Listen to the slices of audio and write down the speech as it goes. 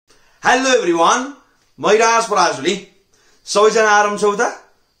Hello everyone, म Ira's Parajuli सबैजना आराम छौ त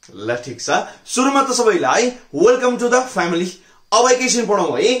ल ठीक छ सुरुमा त सबैलाई वेलकम टु द फ्यामिली। अब एकैछिन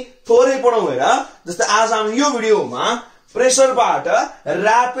पढौं है, थोरै पढौं हेर। जस्तै आज हामी यो भिडियोमा प्रेसरबाट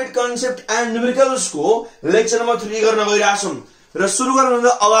र्यापिड कन्सेप्ट एन्ड न्युमेरिकल्स को लेक्चर नम्बर 3 गर्न गइराछौं। र सुरु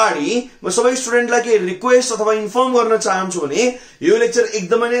गर्नुभन्दा अगाडि म सबै स्टुडेन्टलाई के रिक्वेस्ट अथवा इन्फर्म गर्न चाहन्छु भने यो लेक्चर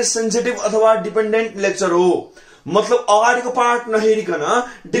एकदमै नै सेन्सिटिभ अथवा डिपेन्डेन्ट लेक्चर हो। मतलब अगाडिको पार्ट नहेरिकन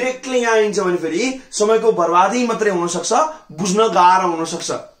डाइरेक्टली यहाँ आइन्छ भने फेरि समयको बर्बादी मात्रै हुन सक्छ, बुझ्न गाह्रो हुन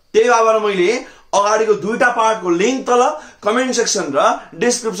सक्छ। त्यही भएर मैले अगाडिको दुईटा पार्टको लिंक तल कमेन्ट सेक्सन र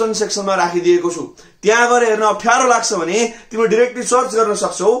डिस्क्रिप्सन सेक्सनमा राखिदिएको छु। त्यहाँ गएर हेर्न अप्ठ्यारो लाग्छ भने तिमी डाइरेक्टली सर्च गर्न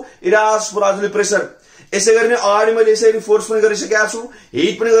सक्छौ इराज पराजुली प्रेसर। यसै गरी नै अगाडि मैले यसरी फोर्स पनि गरिसकेका छु,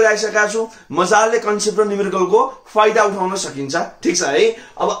 हिट पनि गरिसकेका छु। मजाले कन्सेप्ट र न्युमेरिकलको फाइदा उठाउन सकिन्छ। ठीक छ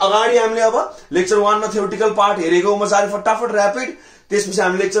है। अब अगाडि हामीले अब लेक्चर 1 मा थ्योरेटिकल पार्ट हेरेको मजाले फटाफट र्यापिड। त्यसपछि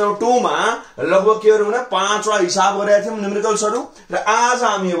हामी लेक्चर 2 मा लगभग के गरौँ भने 5 वटा हिसाब गरेका थियौं न्युमेरिकल्सहरु। र आज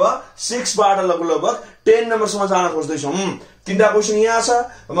हामी अब 6 बाट लगभग 10 नम्बरसम्म जान खोज्दै छौं। तीनटा क्वेशन यहाँ छ,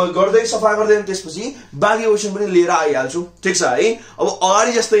 म गर्दै सफा गर्दै त्यसपछि बाँकी क्वेशन पनि लिएर आइहाल्छु। ठीक छ है। अब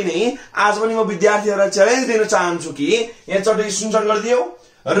अगाडि जस्तै नै आज पनि म विद्यार्थीहरुलाई च्यालेन्ज दिन चाहन्छु कि यहाँ चटै स्क्रिनशट गरिदियौ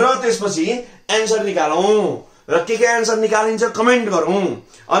र त्यसपछि आन्सर निकालौं र के आन्सर निकालिन्छ कमेन्ट गरौं।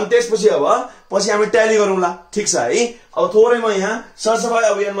 अनि त्यसपछि अब पछि हामी ट्याली गरौँला। ठीक छ है। अब थोरै म यहाँ सरसफाई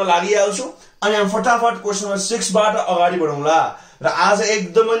अभियानमा लागिहाल्छु अनि हामी फटाफट क्वेशन नम्बर 6 बाट अगाडि बढौँला। र आज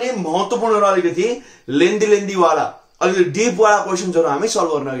एकदमै नै महत्त्वपूर्ण र अलिकति लेन्दी वाला अलिकति डीप वाला क्वेशन्सहरु हामी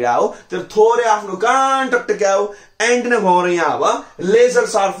सल्भ गर्न गएका हो। तर थोरै आफ्नो कान टकटक्याउ एन्ड न भएर यहाँ अब लेजर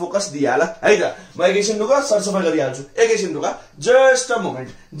शार्प फोकस दिइहाल है त। म एकैछिन रुक सरसफाई गरिहाल्छु। एकैछिन रुक, जस्ट अ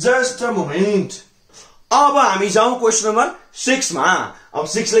मोमेन्ट। अब हामी जाउँ क्वेशन नम्बर 6 मा। अब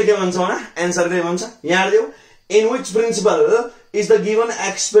 6 ले के भन्छ भने आन्सर के भन्छ यहाँ देऊ। In which principal is the given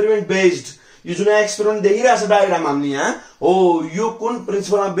experiment based. यो जुन एक्सपेरिमेन्ट देखिरहेछ डायग्राम हामीले यहाँ हो, यो कुन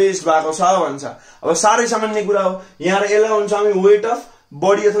प्रिन्सिपलमा बेस्ड भएको छ भन्छ। अब साह्रै सामान्य कुरा हो। यहाँ यसलाई भन्छ हामी वेट अफ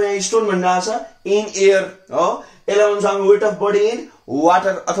बडी अथवा यहाँ स्टोन भनिरहेछ इन एयर हो। यसलाई भन्छ हामी weight of body in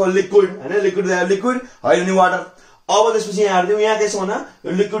water अथवा लिक्विड हैन। लिक्विड होइन नि वाटर। अब त्यसपछि यहाँ हेर्दियौ यहाँ के छ भने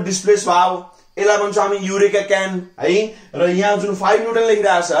यो लिक्विड डिस्प्लेस भयो। यसलाई भन्छ हामी युरेका क्यान है। र यहाँ जुन 5 Newton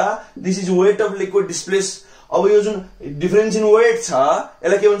लेखिरहेछ this is weight of liquid displace. अब यो जुन डिफरेन्स इन वेट छ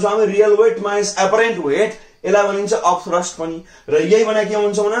यसलाई के भन्छ हामी रियल वेट माइनस एपरेन्ट वेट। यसलाई भनिन्छ अफ थ्रस्ट पनि। र यही भने के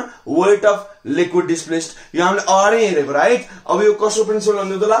भन्छ भने वेट अफ लिक्विड डिस्प्लेस्ड। यो हामीले अगाडि हेरेको राइट। अब यो कसो प्रिन्सिपल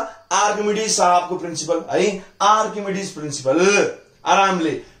भन्नु त ल आर्किमिडीज साहबको प्रिन्सिपल है। आर्किमिडीज प्रिन्सिपल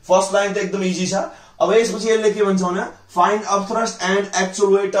आरामले फर्स्ट लाइन त एकदम इजी छ। अब यसपछि यसले के भन्छ भने find of thrust and actual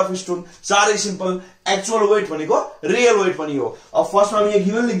weight of stone. सारै सिम्पल। एक्चुअल वेट भनेको रियल वेट पनि हो। अब फर्स्टमा हामी यहाँ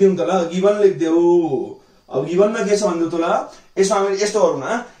गिवन लेख्दियौ त ल, गिवन लेख्दियौ। अब गिवनमा के छ भन्नु त ल, यसमा हामी यस्तो गरौँ न,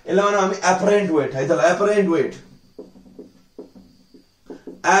 यसलाई भनौँ हामी एपरेन्ट वेट है त ल। एपरेन्ट वेट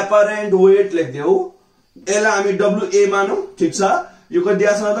लेख्दियौ। यसलाई हामी WA मानौं। ठीक छ। यो कति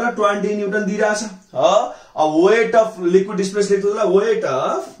दिएको छ त ल 20 न्यूटन दिइरहेछ ह। अब वेट अफ लिक्विड डिस्प्लेस लेख्दियौ त ल,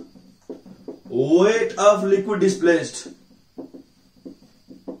 वेट अफ लिक्विड डिस्प्लेस्ड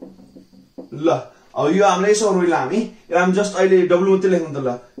ल। अब यो हामीले यसो गरौँ हामी जस्ट अहिले W मात्रै लेख्नु त ल।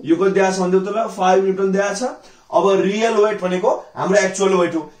 यो कति दिएको छ भन्दियौ त ल 5 न्यूटन दिएको छ। अब रियल वेट भनेको हाम्रो एक्चुअल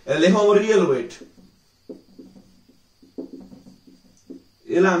वेट हो। लेखौँ रियल वेट।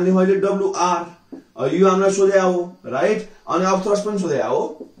 यसलाई हामीले अहिले WR यो हामीलाई सोधेको हो राइट। अनि अब थ्रस्ट पनि सोधेको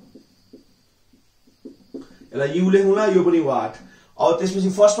हो। यसलाई यु लेखौँला, यो पनि वाट। अब त्यसपछि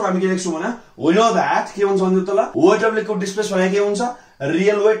फर्स्टमा हामी के लेख्छौँ भने वी नो दैट के भन्छ भन्दियौ त ल वेट अफ लिक्विड डिस्प्लेस भने के हुन्छ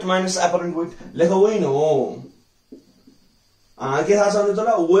रियल वेट माइनस एपरेन्ट वेट। लेख वी नो के थाहा छ भन्दियौ त ल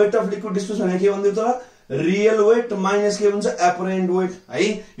वेट अफ लिक्विड डिस्प्लेस भने के भन्दियौ त ल रियल वेट माइनस के हुन्छ एपरेन्ट वेट है।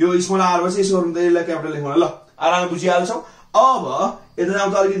 यो स्मल आर पछि यसो गरौँ त, यसलाई क्यापिटल लेखौँ ल, आरामले बुझिहाल्छौ। अब यता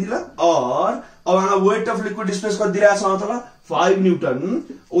जाउँ त अलिकति ल। अब हामीलाई वेट अफ लिक्विड डिस्प्लेस कति दिइरहेको छ त ल 5 न्यूटन।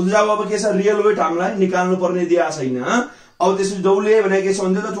 उता अब के छ रियल वेट हामीलाई निकाल्नु पर्ने दिएको छैन। अब त्यसपछि डब्ल्युए भने के छ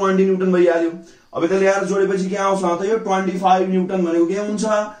भन्दियौ त 20 न्यूटन भइहाल्यो। अब यता ल्याएर जोडेपछि के आउँछ त यो 25 न्यूटन भनेको के हुन्छ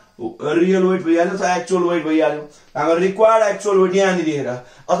रियल वेट भइहाल्यो त एक्चुअल वेट भइहाल्यो। हाम्रो रिक्वायर्ड एक्चुअल वेट यहाँनिर हेर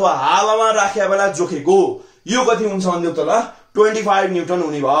अथवा हावामा राखेको बेला जोखेको यो कति हुन्छ भन्दियौ त ल 25 न्यूटन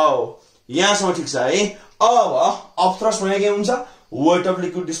हुने भयो। यहाँसम्म ठीक छ है। अब अफ थ्रस्ट भने के हुन्छ weight of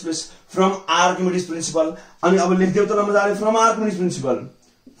liquid displace from Archimedes principal. अनि अब लेख्दियौ त ल मजाले फ्रम आर्किमिडीज प्रिन्सिपल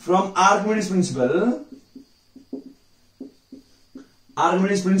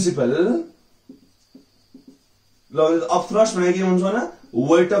ल। अफ थ्रस्ट भने के हुन्छ भने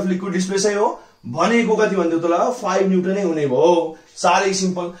वेट अफ लिक्विड डिस्प्लेसै हो भनेको कति भन्दियौ त ल 5 न्यूटनै हुने भयो। सारै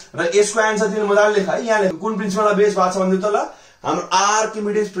सिम्पल। र यसको आन्सर तिमीले मजाले लेख है। यहाँ लेख कुन प्रिन्सिपलमा बेस भएको छ भन्दियौ त ल हाम्रो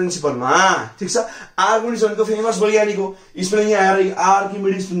आर्किमिडीज प्रिन्सिपलमा ठीक छ आर्किमिडीज भनेको फेमस वैज्ञानिक हो स्पेलिङ यहाँ आएर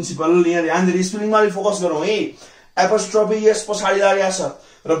आर्किमिडीज प्रिन्सिपल यहाँ ध्यान दिएर स्पेलिङमा अलि फोकस गरौँ है एपोस्ट्रोफी यस पछाडी लागेको छ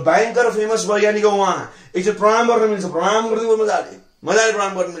र भयंकर फेमस वैज्ञानिक हो उहाँ एकचोटि प्रणाम गर्न मिल्छ प्रणाम गर्दै मजाले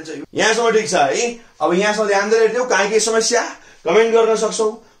प्रणाम गर्न मिल्छ यहाँसम्म ठीक छ है अब यहाँसम्म ध्यान दिएर हेर्दियौ के समस्या कमेन्ट गर्न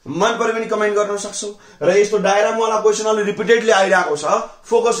सक्छौ मन परे पनि कमेन्ट गर्न सक्छौ र यस्तो डायग्राम वाला क्वेशन अलि रिपिटेडली आइरहेको छ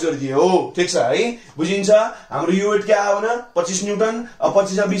फोकस गरिदियो ठीक छ है बुझिन्छ हाम्रो यो वेट के आयो भने 25 न्यूटन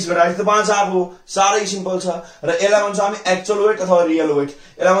 25 मा 20 गरेर त 5 आको सारै सिम्पल छ र यसलाई भन्छौं हामी एक्चुअल वेट अथवा रियल वेट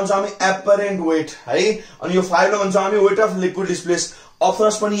यसलाई भन्छौं हामी एपरेन्ट वेट है अनि यो 5 लाई भन्छौं हामी वेट अफ लिक्विड डिस्प्लेस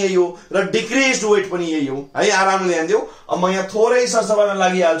अफरस पनि यही हो र डिक्रिज्ड वेट पनि यही हो है आरामले ध्यान दियौ अब म यहाँ थोरै सरसफाइमा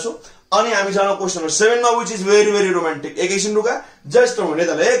लागिहाल्छु अनि हामी जानु क्वेशन नम्बर 7 मा which is very very romantic एकैछिन रुका जस्ट अ मोमेन्ट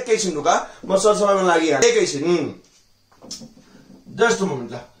है एकैछिन रुका म सरसफाइमा लागिहाल्छु एकैछिन जस्ट अ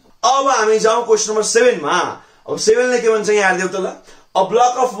मोमेन्ट ल अब हामी जाऊ क्वेशन नम्बर 7 मा अब 7 ले के भन्छ यहाँ हेर्दियौ त ल a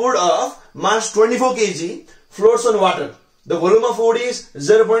block of would of mass 24 kg floats on water the volume of wood is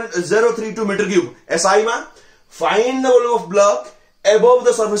 0.032 meter cube SI मा find the volume of block above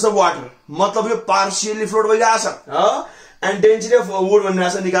the surface of water मतलब यो पार्शियली फ्लोट भइराछ ह and density of wood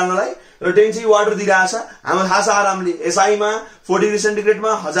भनिराछ निकाल्नलाई र density water दिइराछ हाम्रो थाहा छ आरामले SI मा 40 डिग्री सेन्टिग्रेड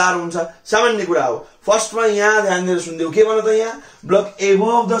मा 1000 हुन्छ सामान्य कुरा हो फर्स्ट मा यहाँ ध्यान दिएर सुन्दियौ के भन्न त यहाँ block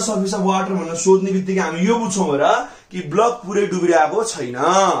above the surface of water भनेर सोध्ने बित्तिकै हामी यो बुझ्छौं र कि ब्लक पुरै डुबिरहेको छैन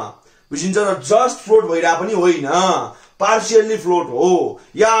बुझिन्छ र जस्ट फ्लोट भइरा पनि होइन पार्शियली फ्लोट हो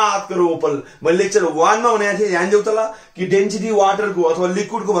याद गरौ ओपल मैले लेक्चर 1 मा भनेको थिए ध्यान दियौ त ल कि डेन्सिटी वाटर को अथवा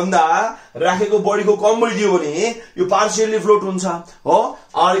लिक्विड को भन्दा राखेको बडी को कम बढिदियो भने यो पार्शियली फ्लोट हुन्छ हो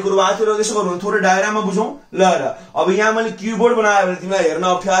अरे कुरो बात र त्यसो गर्नु थोरै डायग्राममा बुझौं ल र अब यहाँ मैले क्युबोर्ड बनाए भने तिमीलाई हेर्न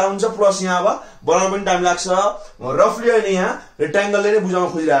अप्ठ्यारो हुन्छ प्लस यहाँ अब बनाउन पनि टाइम लाग्छ म रफली हैन यहाँ रेक्टेंगलले नै बुझाउन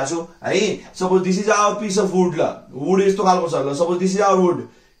खोजिरहेको छु है suppose this is our piece of would ल वुड यस्तो खालको छ ल suppose this is our would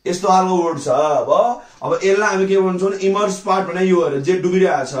यस्तो खालको वुड छ अब यसलाई हामी के भन्छौं इमर्स पार्ट भने यो हो जे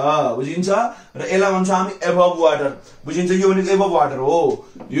डुबिरहेको छ बुझिन्छ र यसलाई भन्छौं हामी एबभ वाटर बुझिन्छ यो भनेको एबभ वाटर हो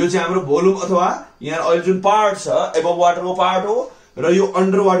यो चाहिँ हाम्रो भोल्युम अथवा यहाँ अहिले जुन पार्ट छ एबभ वाटरको पार्ट हो र यो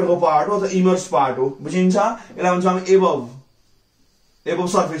अन्डर वाटरको पार्ट हो अथवा इमर्स पार्ट हो बुझिन्छ यसलाई भन्छौं हामी एबभ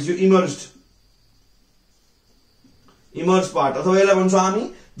सर्फेस यो इमर्स पार्ट अथवा यसलाई भन्छौं हामी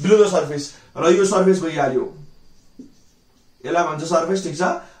बिलो द सर्फेस र यो सर्फेस भइहाल्यो यसलाई भन्छ सर्फेस ठीक छ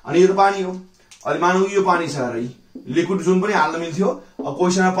अनि यो त पानी हो अनि मानौ यो पानी छ रे लिक्विड जुन पनि हाल्न मिल्थ्यो अब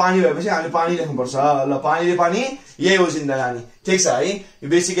क्वेशनमा पानी भएपछि हामीले पानी लेख्नु पर्छ ल पानीले पानी यही हो जिन्दगानी ठीक छ है यो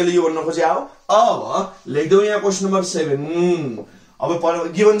बेसिकली यो भन्न खोजे आओ अब लेख्दै यहाँ क्वेशन नम्बर 7 अब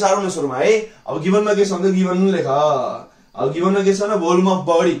गिवन चारौं न सुरुमा है अब गिवनमा के छ भन्दा गिवन लेख अब गिवनमा के छ भने भोल्युम अफ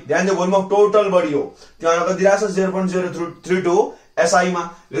बडी ध्यान दियो भोल्युम अफ टोटल बडी हो त्यहाँ कति दिएको छ 0.032 SI मा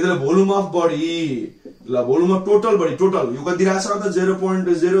लेख्दै भोल्युम अफ बडी ल volume of total body total यो कति दिएको छ त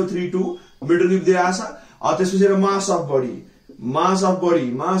 0.032 मिटर क्यूब दिएको छ त्यसपछि मास अफ बडी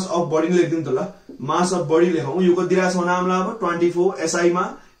लेख्दियौ त ल मास अफ बडी लेखौं यो कति दिएको छ नामलाई अब 24 SI मा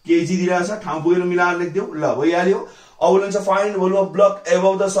केजी दिएको छ ठाउँ पुगेर मिलाएर लेख्दियौ ल भइहाल्यो अब भन्छ find volume of block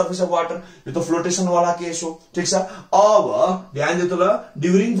above the surface of water यो त फ्लोटेसन वाला केस हो ठीक छ अब ध्यान दियो त ल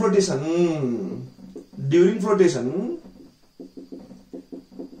ड्युरिङ फ्लोटेसन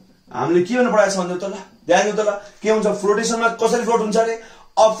हामीले के भन्न पढाएको छ भन्दा त ल ध्यान दियो त ल के हुन्छ फ्लोटेसनमा कसरी फ्लोट हुन्छ रे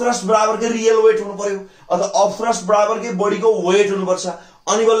अफ थ्रस्ट बराबर के रियल वेट हुनु पर्यो अथवा अफ थ्रस्ट बराबर के बडीको वेट हुनु पर्छ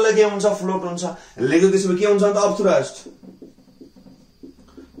अनि बल्ल के हुन्छ फ्लोट हुन्छ लेख्यो त्यसो के हुन्छ त अफ थ्रस्ट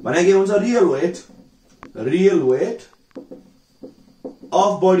भने के हुन्छ रियल वेट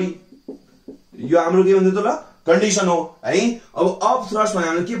अफ बडी यो हाम्रो के भन्छ त ल कन्डिसन हो है अब अफ थ्रस्ट भने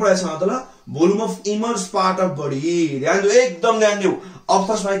हामीले के पढाएको छ त ल volume of immerse part of body ध्यान दियो एकदम ध्यान दियो अफ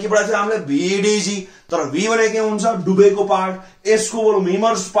थ्रस्ट भने के पढाएको छ हामीले VDG तर V भने के हुन्छ डुबेको पार्ट यसको भोल्युम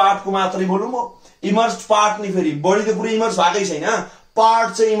इमर्स पार्ट को मात्रै भोल्युम हो इमर्स पार्ट नि फेरि बडी त पुरै इमर्स भएकै छैन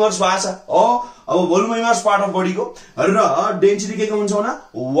पार्ट चाहिँ इमर्स भएको छ हो अब volume immerse part of body को र डेन्सिटी के हुन्छ भने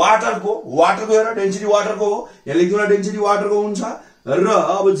वाटरको हेर डेन्सिटी वाटरको हो यहाँ लेख्दिनु डेन्सिटी वाटरको हुन्छ र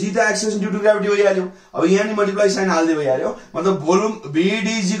अब जी त एक्सेलरेसन ड्यू टु ग्राभिटी भइहाल्यो अब यहाँ नि मल्टिप्लाई साइन हाल्दै भइहाल्यो मतलब भोल्युम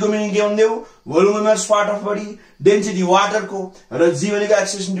VDG को मिनिङ के भन्दियौ volume immerse part of body density वाटरको र जी भनेको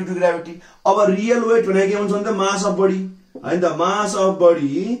एक्सेलरेसन ड्यू टु ग्राभिटी अब रियल वेट भनेको के हुन्छ भने मास अफ बडी हैन त मास अफ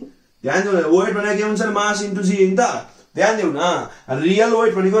बडी ध्यान दिनु वेट भनेको के हुन्छ मास इन्टु जी हैन त ध्यान दिउ न रियल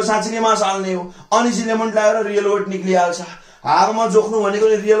वेट भनेको साँच्चै नै मास हाल्ने हो अनि जी लेमन लगाएर रियल वेट निक्लिहाल्छ हावामा जोख्नु भनेको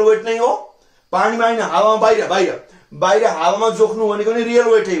नि रियल वेट नै हो पानीमा हैन हावामा बाहिर बाहिर हावामा जोख्नु भनेको नि रियल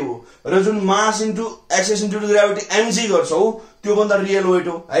वेटै हो र जुन मास into access into gravity mg गर्छौ त्यो भन्दा रियल वेट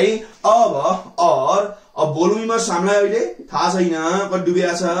हो है। अब भोल्युम इमर्स हामीलाई अहिले थाहा छैन कति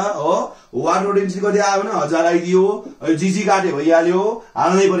डुबिया छ हो। वाटर डेन्सिटी कति आयो भने 1000 आइदियो, जीजी काटे भइहाल्यो,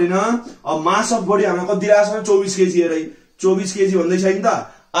 हाल्नै परेन। अब मास अफ बडी हामीलाई कति दिइराछ 24 केजी हेरै, 24 केजी भन्दै छ नि त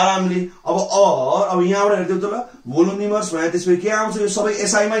आरामले। अब यहाँबाट हेर्दै त ल भोल्युम इमर्स भने त्यसपछि के आउँछ, यो सबै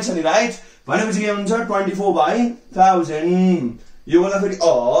एसआई मै छ नि राइट, भनेपछि के हुन्छ 24/1000 यो गर्दाखेरि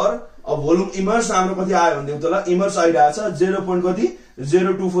अब भोल्युम इमर्स हाम्रो कति आयो भन्दै त ल इमर्स आइरहेछ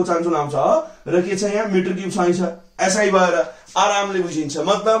 0.024 चान्सुन आउँछ र के छ यहाँ मिटर क्युब चाहिन्छ एसआई भएर आरामले बुझिन्छ।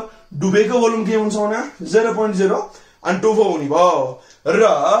 मतलब डुबेको भोल्युम के हुन्छ भने 0.024 हुने भयो र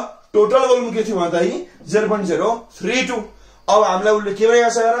टोटल भोल्युम के थियो भन्दा 0.032। अब हामीलाई उसले के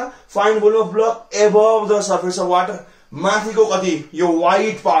भइरहेछ हेर, find volume of block above the surface of water, माथिको कति यो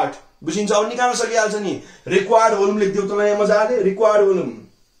व्हाइट पार्ट बुझिन्छ। अब निकाल्न सकिहाल्छ नि, रिक्वायर्ड भोल्युम लेख्दियौ त यहाँ मजाले, रिक्वायर्ड भोल्युम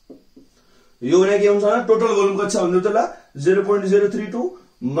यो भने के हुन्छ भने टोटल भोल्युम कति छ भन्दै त ल 0.032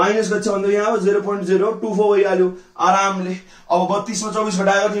 माइनस कति छ भन्दै यहाँ 0.024 भइहाल्यो आरामले। अब 32 मा 24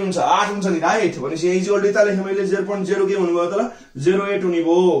 घटाए कति हुन्छ 8 हुन्छ नि राइट, भनेपछि यहाँ इक्वल डेटा लेखे मैले 0.0 के हुनुभयो त ल 08 हुने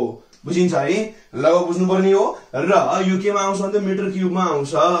भयो बुझिन्छ है। लगभग बुझ्नु पर्ने हो र यो केमा आउँछ भने मिटर क्युबमा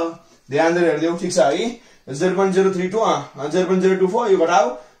आउँछ, ध्यान दिएर हेर्दियौ ठिक छ है। 0.032 0.024 यो घटाउ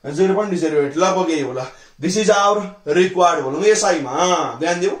 0.08 लगभग यही होला। This is our required volume एसआईमा,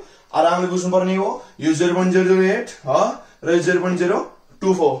 ध्यान दिऊ आरामले बुझ्नु पर्ने हो। यो 0.008 र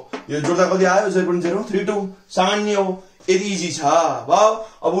 0.024 यो जोड्दा कति आयो 0.032 सामान्य हो, यति इजी छ भयो।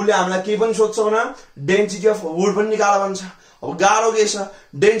 अब उसले हामीलाई के पनि सोध्छ भने डेन्सिटी अफ वुड पनि निकाल भन्छ। अब गाह्रो के छ,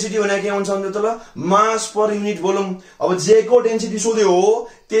 डेन्सिटी भने के हुन्छ भन्दा त ल मास पर युनिट भोल्युम। अब जे को डेन्सिटी सोध्यो हो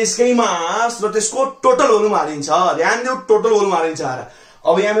त्यसकै मास र त्यसको टोटल भोल्युम हालिन्छ, ध्यान दिऊ टोटल भोल्युम हालिन्छ।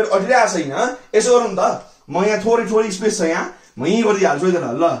 अब यहाँ मेरो अटिरहेको छैन, यसो गरौँ त म यहाँ थोरै स्पेस छ, यहाँ म यही गरिदिइहाल्छु है त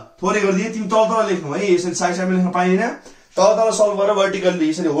ल थोरै गरिदिए, तिमी तल लेख्नु है, यसरी साइड साइडमा लेख्न पाइँदैन, तल सल्भ गरेर भर्टिकल्ली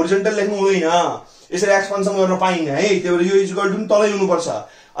यसरी होरिजेन्टल लेख्नु हुँदैन, यसरी एक्सपान्सन गर्न पाइन्न है। त्यही भएर यो इक्वल टु तलै हुनुपर्छ,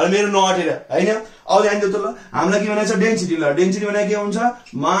 अनि मेरो नअटेर हैन। अब ध्यान दिउ त ल हामीलाई के भनेको छ डेन्सिटी, ल डेन्सिटी भने के हुन्छ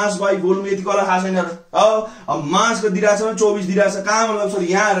मास बाइ भोल्युम, यति कला थाहा छैन र। अब मास को दिइराछ 24 दिइराछ, कहाँ मतलब सरी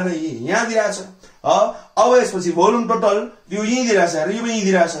यहाँ हेर न यहाँ दिइराछ। अब यसपछि भोल्युम टोटल यो यही दिइराछ र यो पनि यही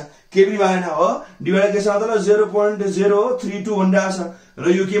दिइराछ, के पनि भएन हो, डिभाइड के छ त ल 0.032 भनिरहेछ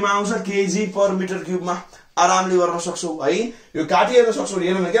र यो केमा आउँछ केजी पर मिटर क्युबमा आरामले गर्न सक्छौ है। यो काटिएर सक्छौ,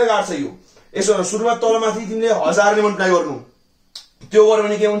 हेर्न के गाड्छ यो, यसो सुरुमा तलमाथि तिमीले 1000 ले मल्टिप्लाई गर्नु, त्यो गर्यो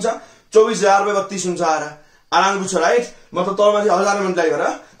भने के हुन्छ 24,000/32 हुन्छ आराम बुझ्छ राइट। मतलब तलमाथि 1000 ले मल्टिप्लाई गर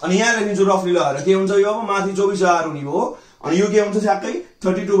अनि यहाँ लेखिन्छु रफली ल के हुन्छ यो, अब माथि 24,000 हुने भयो अनि यो के हुन्छ ठ्याक्कै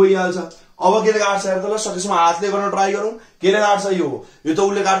 32 भइहाल्छ। अब केले काट्छ हेर त ल, सकेसम्म हातले गर्न ट्राई गरौँ, केले काट्छ यो त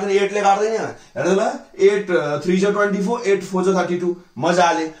उसले काट्दैन, 8 ले काट्दैन हेर त ल, 8 3 = 24 8 4 = 32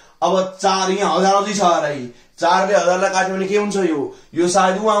 मजाले। अब 4 यहाँ 1000 अझै छ है, 4 ले 1000 लाई काट्यो भने के हुन्छ यो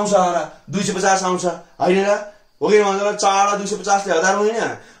सायद उ आउँछ 250 आउँछ हैन र, हो कि भन्दा 4 र 250 ले 1000 हुँदैन,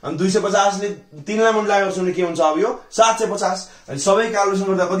 अनि 250 ले 3 लाई मल्टिप्लाई गर्छ भने के हुन्छ अब यो 750, अनि सबै क्याल्कुलेसन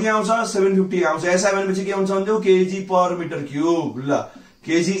गर्दा कति आउँछ 750 आउँछ। एसआई भनेपछि के हुन्छ भन्दा केजी पर मिटर क्युब, ल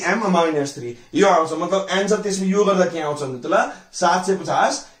kgm-3 यो आउँछ। मतलब एन्सर त्यसमा यो गर्दा के आउँछ भने त ल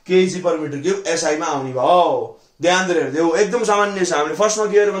 750 केजी पर मिटर क्युब एसआई मा आउने भयो। ध्यान दिएर हेर्दियौ एकदम सामान्य छ। हामीले फर्स्टमा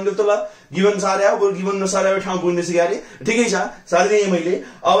के गरे भन्दै त ल गिवन सारे आयो, गिवन नसारे ठाउँ पुग्ने सिकारे ठिकै छ सारिदिए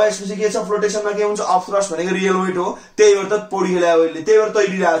मैले। अब यसपछि के छ फ्लोटेसनमा के हुन्छ अफ थ्रस्ट भनेको रियल वेट हो, त्यही भएर त पोडी खेलायो अहिले, त्यही भएर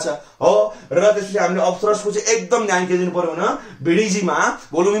तैरिरहेछ हो। र त्यसपछि हामीले अफ थ्रस्टको चाहिँ एकदम ध्यान के दिनु पर्यो भने भिडिजी मा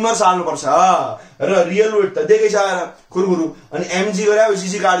भोल्युम इमर्स हाल्नु पर्छ र रियल वेट त देकै छ खुरखुरु, अनि एमजी गरायो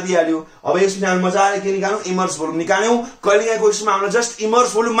जीजी काटिदिहाल्यो। अब यसपछि हामी मजाले के निकाल्यौं इमर्स भोल्युम निकाल्यौं। कहिलेकाहीँ क्वेशनमा हामीलाई जस्ट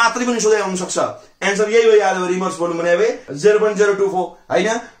इमर्स भोल्युम मात्रै पनि सोधे हुन सक्छ, एन्सर यही भइहाल्यो इमर्स भोल्युम भने 0.024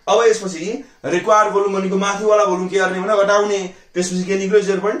 हैन। अब यसपछि रिक्वायर्ड भोल्युम भनेको माथिवाला भोल्युम के गर्ने भने घटाउने, त्यसपछि के निक्ल्यो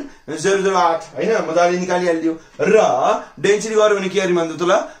 0.008 हैन, मजाले निकालिहाल्यो। र डेन्सिटी गर्यो भने के गर्ने भन्दा त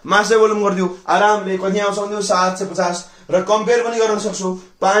ल मासले भोल्युम गर्दियो आरामले, कति आउँछ भन्दियो 750 र कम्पेयर पनि गर्न सक्छौ,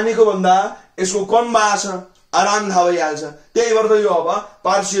 पानीको भन्दा यसको कम बहा छ आराम थाहा भइहाल्छ। त्यही भएर त यो अब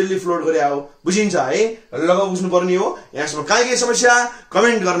पार्शियली फ्लोट गरे हो, बुझिन्छ है। लगभग बुझ्नु पर्ने हो। यहाँसम्म के समस्या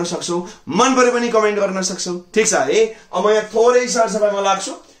कमेन्ट गर्न सक्छौ, मन परे पनि कमेन्ट गर्न सक्छौ, ठीक छ है। अब यहाँ थोरै सरसफाइमा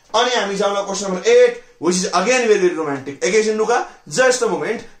लाग्छु अनि हामी जाउँला question number 8 which is again very romantic। एकैछिन लुका जस्ट अ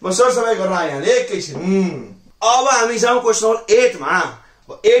मोमेन्ट, म सरसफाइ गर्न आएँ यहाँले एकैछिन। अब हामी जाउँ क्वेशन नम्बर 8 मा।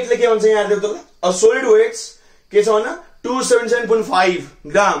 8 ले के भन्छ यहाँ देऊ त, अ सोलिड वेट्स के छ भने 277.5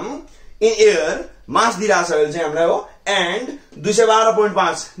 ग्राम इन एयर मास दिइरहेछ अहिले चाहिँ हामीलाई हो, and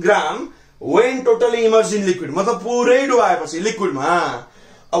 212.5 gram when totally emerge in liquid, मतलब पुरै डुबाएपछि लिक्विडमा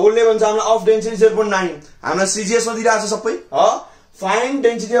अब उसले भन्छ हामीलाई अफ डेन्सिटी 0.9 हामीलाई CGS मा दिइराछ सबै find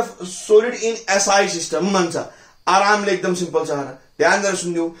density of solid in SI system भन्छ आरामले एकदम सिम्पल छ ध्यान दिएर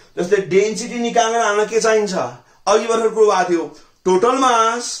सुन्दियौ जस्तै डेन्सिटी निकाल्न हामीलाई के चाहिन्छ अघि भर्खर कुरो भएको थियो total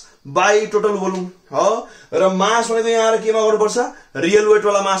mass by total volume हो र मास भनेको यहाँ केमा गर्नुपर्छ रियल वेट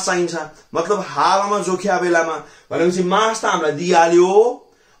वाला मास चाहिन्छ मतलब हावामा जोख्या बेलामा भनेपछि मास त हामीलाई दिइहाल्यो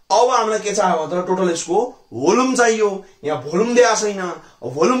अब हामीलाई के चाहियो तर टोटल यसको भोल्युम चाहियो यहाँ भोल्युम दिएको छैन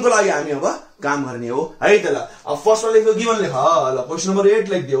भोल्युमको लागि हामी अब काम गर्ने हो है त ल अब फर्स्टमा लेख्यो गिवन लेख ल क्वेशन नम्बर 8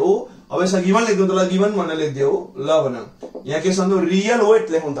 लेख्दियौ अब यसमा गिवन लेख्दियौ त ल गिवन भनेर लेख्दियौ ल भन यहाँ के छ भन्दा रियल वेट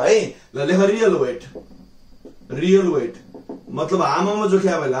लेखौं त है ल लेख रियल वेट मतलब हावामा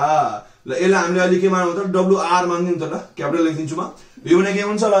जोख्या बेला ल यसलाई हामीले अहिले के मानौं त WR मान्दियौ त ल क्यापिटल लेखिदिन्छु म यो भने के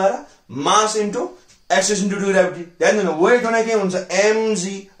हुन्छ ल हेर मास इन्टु एक्सेस इन्टु ग्राभिटी ध्यान दिनु वेट भने के हुन्छ mg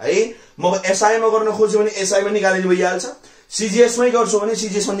है म SI मा गर्न खोज्यो भने SI मा निकालिदिनु भइहाल्छ CGS मै गर्छु भने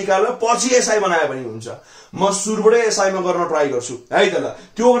CGS मा निकालेर पछि SI बनाए पनि हुन्छ म सुरुबाटै SI मा गर्न ट्राई गर्छु है त ल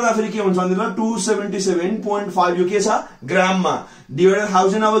त्यो गर्दा फेरि के हुन्छ भने ल 277.5 यो के छ ग्राममा डिवाइडेड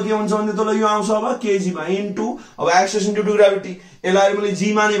 1000 अब के हुन्छ भने त ल यो आउँछ अब केजी मा इन्टु अब एक्सेस इन्टु ग्राभिटी यसलाई मैले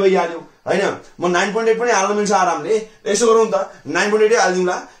जी माने भइहाल्यो हैन म 9.8 पनि हाल्न मिल्छ आरामले यसो गरौँ त 9.8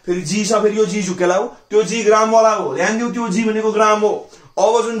 हाल्दिउँला फेरि जी छ फेरि यो जी झुकेलाउ त्यो जी ग्राम वाला हो ध्यान दिउ त्यो जी भनेको ग्राम हो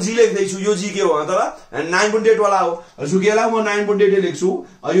अब जुन जी लेख्दै छु यो जी के हो त ल 9.8 वाला हो झुकेला म 9.8 लेख्छु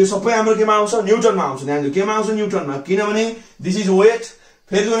यो सबै हाम्रो केमा आउँछ न्युटनमा आउँछ ध्यान दिउ केमा आउँछ न्युटनमा किनभने दिस इज वेट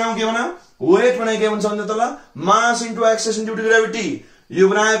फेरि बनाऊ के भन वेट भने के भन्छ भने त ल मास इन्टु एक्सेस इन्टु ग्राभिटी यो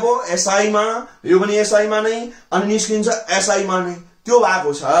बनाएको SI मा यो पनि SI मा नै अनि निस्किन्छ SI मा नै त्यो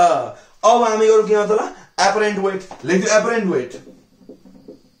भएको छ अब हामी गरौँ के त ल एपरेन्ट वेट लेख्दिउ एपरेन्ट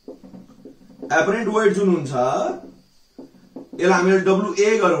वेट जुन हुन्छ यसलाई हामीले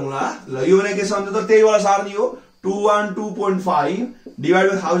WA गरौँला ल यो भने के छ भने त त्यही वाला सार्नी हो 212.5 डिवाइड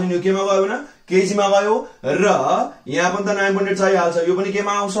बाइ 1000 यो केमा गयो भने केजी मा गयो र यहाँ पनि त 9.8 चाहिहाल्छ यो पनि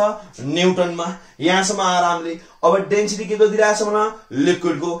केमा आउँछ न्युटनमा यहाँसम्म आरामले अब डेन्सिटी के को दिइराछ भने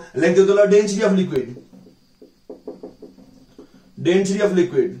लिक्विडको लेख्दिउ त ल डेन्सिटी अफ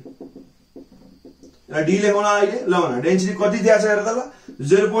लिक्विड र डी लेखौँ अहिले ल भन डेन्सिटी कति दिएको छ हेर त ल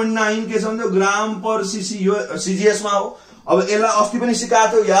 0.9 के छ भने ग्राम पर सीसी यो CGS मा हो अब यसलाई अस्ति पनि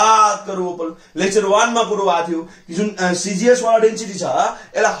सिकाएको थियो याद गरौ ओपन लेक्चर 1 मा कुरो भएको थियो कि जुन CGS वाला डेन्सिटी छ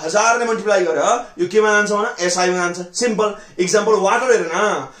यसलाई 1000 ले मल्टिप्लाई गरेर यो केमा जान्छ भने SI मा जान्छ सिम्पल एक्जाम्पल वाटर हेर न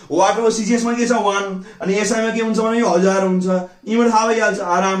वाटरमा CGS मा के छ 1 अनि SI मा के हुन्छ भने यो 1000 हुन्छ यिनीहरु थाहा भइहाल्छ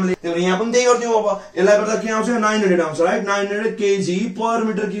आरामले त्यो यहाँ पनि त्यही गर्दियौ अब यसलाई गर्दा के आउँछ 900 आउँछ राइट 900 kg पर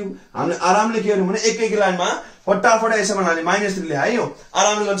मिटर क्यूब हामीले आरामले के गर्नु भने एक एक लाइनमा फटाफट यसमा हाल्ने -3 ले है यो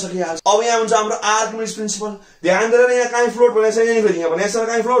आरामले गर्न सकिहाल्छ अब यहाँ हुन्छ हाम्रो आर्किमिडिज प्रिन्सिपल ध्यान दिएर यहाँ काई फ्लोट भनेको छैन नि फेरि यहाँ भनेको छ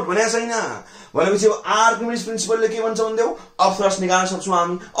काई फ्लोट भनेको छैन भनेपछि अब आर्किमिडिज प्रिन्सिपलले के भन्छ भन्देउ अफ थ्रस्ट निकाल्न सक्छौं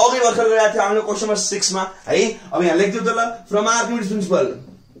हामी अघि भर्खर गरेका थियौ हामीले क्वेशन नम्बर 6 मा है अब यहाँ लेख्दिउ त ल फ्रम आर्किमिडिज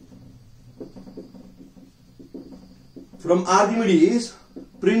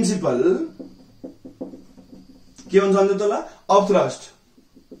प्रिन्सिपल के भन्छ भन्देउ त ल अफ थ्रस्ट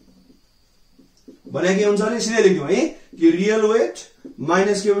भने के हुन्छ भने सिधै लेख्दियौ है कि रियल वेट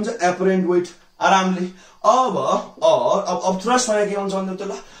माइनस के हुन्छ एपरेन्ट वेट आरामले अब थ्रस्ट भने के हुन्छ भन्दा त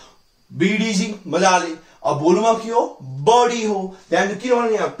ल बीडीजी मजाले अब भोल्युम के हो बडी हो ध्यान दिउ के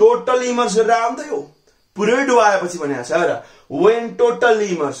भने यहाँ टोटल इमर्स गरेर आउँ त यो पुरै डुबाएपछि भनेको छ र वेन टोटल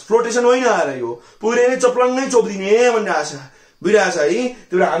इमर्स फ्लोटेसन होइन आएर यो पुरै नै चप्लङ्गै चोप्दिने भनिरहेको छ बुझिरहेछ है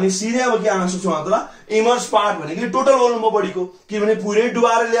त्यो हामी सिधै अब के आउन सक्छौँ त ल इमर्स पार्ट भनेको टोटल भोल्युम बडीको किनभने पुरै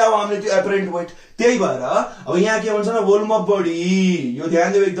डुबाएर ल्याऊ हामीले त्यो एपरेन्ट वेट त्यही भएर अब यहाँ के भन्छ न भोल्युम अफ बडी यो ध्यान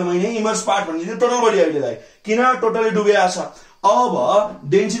दिउ एकदमै नै इमर्स पार्ट भनेको टोटल बडी अहिलेलाई किन टोटली डुबेको छ अब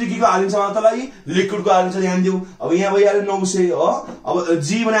डेन्सिटी के को हालिन्छ मतलब लिक्विड को हालिन्छ ध्यान दिउ अब यहाँ भइहाल्यो 900 हो अब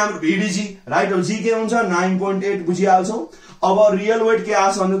जी भने हाम्रो VDG राइट अब जी के हुन्छ 9.8 बुझिहाल्छौ अब रियल वेट के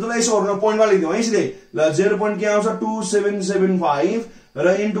आछ भन्दा त यसो गर्न पोइन्टमा लेख्दियौ है सिधै ल 0. के आउँछ 2775 र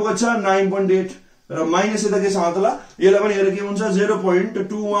इन्टु के छ 9.8 र माइनस यता के छ त यसलाई पनि हेर के हुन्छ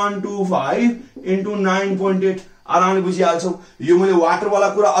 0.2125 इन्टु 9.8 आरामले बुझिहाल्छौ यो मैले वाटर वाला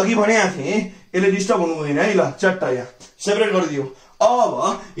कुरा अघि भनेको थिए यसले डिस्टर्ब हुनु हुँदैन है ल चट्टा यहाँ सेपरेट गरिदियो अब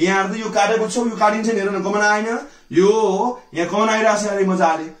यहाँ त यो काटे बुझ्छौ यो काटिन्छ नि हेर न कमन आएन यो यहाँ कमन आइराछ अरे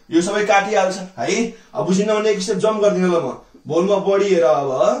मजाले यो सबै काटिहाल्छ है अब बुझिन भने एक स्टेप जम्प गर्दिन ल म भोल्युम अफ बडी हेर अब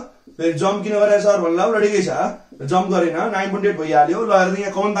फेरि जम्प किन गरे सर भन्ला लडेकै छ जम्प गरेन 9.8 भइहाल्यो ल हेर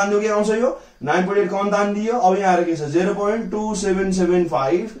यहाँ कमन तान्दियो के आउँछ यो 9.8 कमन तान्दियो अब यहाँ हेर के छ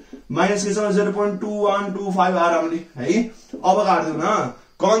 0.2775 माइनस के छ 0.2125 आरामले है अब काट्दिउ न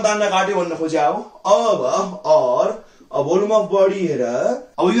कमन तान्दा काट्यो भन्न खोज्या हो अब भोल्युम अफ बडी हेर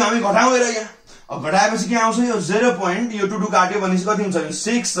अब यो हामी घटाउ हेर यहाँ अब घटाएपछि के आउँछ यो 0 point यो 2 काट्यो भनेपछि कति हुन्छ यो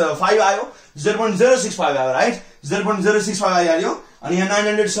 65 आयो 0.065 आयो राइट 0.065 आइहाल्यो अनि यहाँ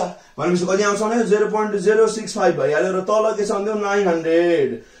 900 छ भनेपछि कति आउँछ भने 0.065 भइहाल्यो र तल के छ भन्दा 900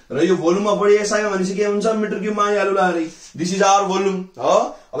 र यो भोल्युममा बढी एसआई भनेपछि के हुन्छ मिटर क्युबमा आइहाल्यो लारी दिस इज आवर भोल्युम हो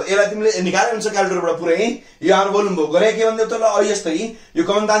अब यसलाई तिमीले निकाले हुन्छ क्याल्कुलेटरबाट पुरै यो आवर भोल्युम भयो गरे के भन्दै त ल यस्तै यो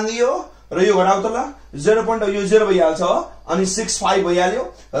कमन तान्दियो र यो घटाउ त ल 0. यो 0 भइहाल्छ अनि 65 भइहाल्यो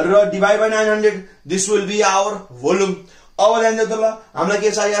र divide by 900 this will be our volume अब ध्यान दियो त ल हामीलाई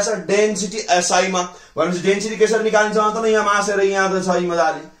के चाहिएको छ डेन्सिटी एसआई मा भनेपछि डेन्सिटी कसरी निकालिन्छ त ल यहाँ मास हेर यहाँ त छ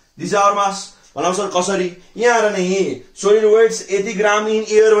मजाले दिस आवर मास भनौं सर कसरी यहाँ र नि solid weights 80 gram in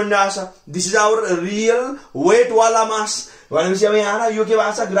air भनिरहेछ this is our real weight वाला मास भनेपछि अब यहाँ यो के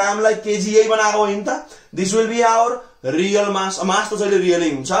भएको छ ग्रामलाई केजी यही बनाएको हो नि त this will be our real मास मास त जहिले रियलै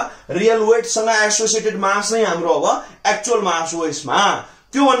हुन्छ रियल वेट सँग एसोसिएटेड मास नै हाम्रो अब एक्चुअल मास हो यसमा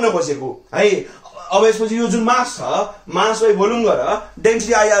त्यो भन्न खोजेको है अब यसपछि यो जुन मास छ मास बाइ भोल्युम गरेर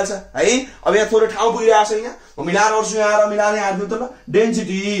डेन्सिटी आइहाल्छ है अब यहाँ थोरै ठाउँ पुगिरहेको छ यहाँ म मिलाएर गर्छु यहाँ र मिलाएर हाल्नु त ल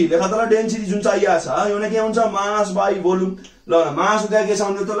डेन्सिटी लेख त ल डेन्सिटी जुन चाहिएको छ यो के हुन्छ मास बाइ भोल्युम ल मास त्यहाँ के छ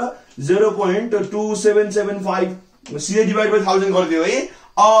भन्नु त ल 0.2775 सीधै डिभाइड बाइ 1000 गरिदियो है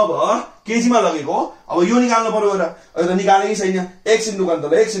अब केजीमा लगेको अब यो निकाल्नु पर्यो र अब त निकालेकै छैन एकछिन दुकान त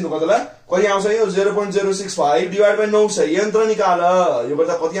ल कति आउँछ यो 0.065 डिभाइड बाइ 900 यन्त्र निकाल यो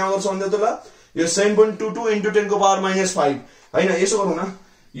गर्दा कति आउँछ भन्नु त ल यो 7.22 into 10 को पावर -5 हैन यसो गरौँ न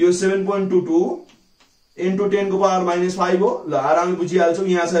यो 7.22 into 10 को पावर -5 हो ल आरामले बुझिहाल्छौ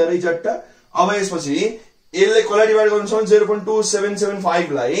यहाँ छ हेरै चट्टा अब यसपछि यसले कसलाई डिभाइड गर्नु छ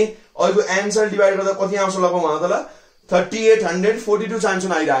 0.2775 लाई अहिलेको एन्सर डिभाइड गर्दा कति आउँछ लगौँ त ल 3842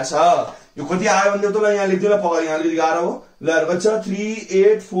 चान्सुन आइराछ यो कति आयो भन्दै त ल यहाँ लेख्दिनु ल पक्का यहाँ अलिकति गाह्रो हो ल कति छ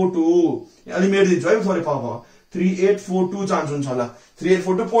 3842 अलि मेट दिन्छु है थोरै पक्का 3842 चान्स हुन्छ ल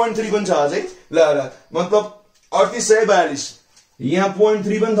 3842.3 पनि छ अझै ल मतलब 3842 यहाँ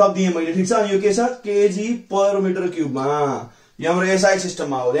 0.3 पनि थप्दिएँ मैले ठीक छ यो के छ केजी पर मिटर क्युबमा यहाँ हाम्रो एसआई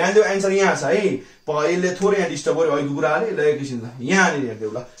सिस्टममा हो ध्यान दियो एन्सर यहाँ छ है यसले थोरै यहाँ डिस्टर्ब गर्यो अहिलेको कुराले ल एकैछिन ल यहाँ नि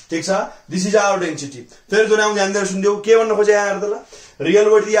हेर्दिउ ल ठीक छ दिस इज आवर डेन्सिटी फेरि दोहोऱ्याउँ ध्यान दिएर सुन्दिउ के भन्न खोजे यहाँ त ल रियल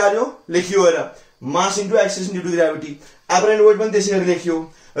वेट दिइहाल्यो लेखियो हेर मास into acceleration due to gravity एपरेन्ट weight पनि त्यसै गरी लेखियो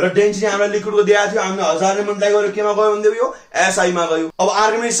र डेन्सिटी हामीलाई लिक्विडको दिएको थियो हामीले 1000 ले मल्टिप्लाई गरेर केमा गयो भन्दै यो एसआई मा गयो अब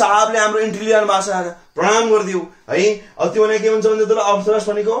आर्गुमेन्ट साहबले हाम्रो इन्ट्री लिएर भाषा प्रणाम गरिदियो है अब त्यो भने के भन्छ भन्दै त अफसरस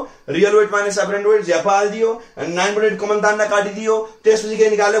भनेको रियल वेट माइनस एपरेन्ट वेट झ्यापाल दियो अनि 9.8 कमन तान्ना काटिदियो त्यसपछि के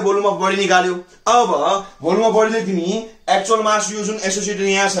निकाल्यो भोल्युम अफ बडी निकाल्यो अब भोल्युम अफ बडीले तिमी एक्चुअल मास यो जुन एसोसिएटेड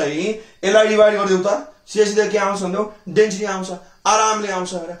यहाँ छ है यसलाई डिभाइड गरिदिउ त सीधै के आउँछ भन्दै डेन्सिटी आउँछ आरामले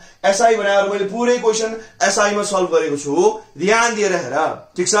आउँछ हेर एसआई भनेर मैले पुरै क्वेशन एसआई मा सल्भ गरेको छु ध्यान दिएर हेर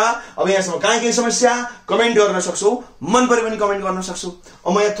ठीक छ अब यहाँसम्म कहाँ के समस्या कमेन्ट गर्न सक्छौ मन परे पनि कमेन्ट गर्न सक्छौ अब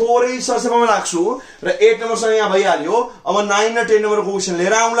म यहाँ थोरै सरसफाइमा लाग्छु र 8 नम्बरसँग यहाँ भइहाल्यो अब 9 र 10 नम्बरको क्वेशन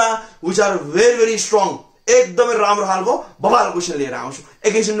लिएर आउँला which are very very strong एकदमै राम्रो खालको बबाल क्वेशन लिएर आउँछु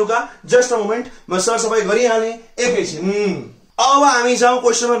एकैछिन लुका जस्ट अ मोमेन्ट म सरसफाइ गरिहालेँ एकैछिन अब हामी जाउँ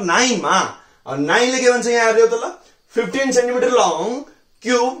क्वेशन नम्बर 9 मा 9 ले के भन्छ यहाँ हेर्दियौ त ल 15 centimeter long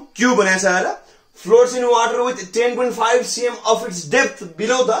cube बनाएछ floats in water with 10.5 cm of its depth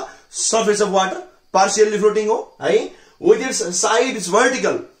below the surface of water partially floating हो है with its sides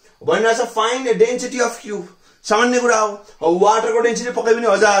vertical भनेछ find the density of cube सामान्य कुरा हो वाटर को डेन्सिटी पक्कै पनि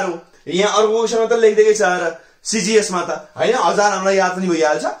 1000 हो यहाँ अर्को क्वेशनमा त लेख्दैकै छ र सीजीएस मा त हैन 1000 हामीलाई याद पनि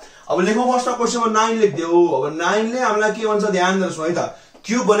भइहाल्छ अब लेखौँ फर्स्ट क्वेशन नम्बर 9 लेख्दियौ अब 9 ले हामीलाई के भन्छ ध्यान दिएर सुन है त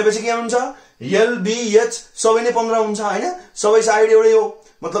क्यूब भनेपछि के हुन्छ LBH सबै नै 15 हुन्छ हैन सबै साइड एउटै हो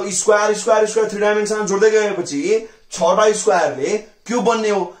मतलब स्क्वायर स्क्वायर स्क्वायर 3 डाइमेन्सनमा जोड्दै गएपछि 6 टा स्क्वायरले क्यूब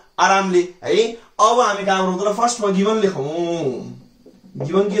बन्ने हो आरामले है अब हामी काम गरौँ त फर्स्टमा गिवन लेखौँ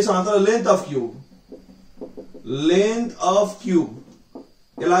गिवन के छ त लेन्थ अफ क्यूब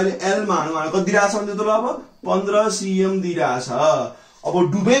यसलाई L मानौँ कति दिइराछ भन्दै त अब 15 cm दिइराछ अब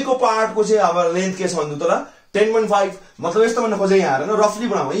डुबेको पार्टको चाहिँ अब लेन्थ के छ भन्दै त ल 10.5 मतलब यस्तो भन्न खोजे यहाँ हेर रफली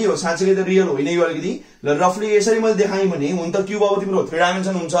बनाऊ है यो साँच्चै त रियल होइन यो अलिकति ल रफली यसरी मैले देखाएँ भने हुन त क्यूब अब तिम्रो 3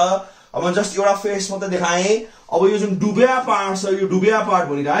 डाइमेन्सन हुन्छ अब म जस्ट एउटा फेस मात्र देखाएँ अब यो जुन डुबिया पार्ट छ यो डुबिया पार्ट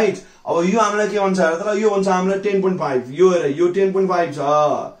भनि राइट अब यो हामीलाई के भन्छ हेर त यो भन्छ हामीलाई 10.5 यो हेर यो 10.5 छ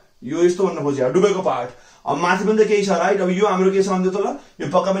यो यस्तो भन्न खोजे डुबेको पार्ट अब माथि पनि त केही छ राइट अब यो हाम्रो के छ भन्दै त ल यो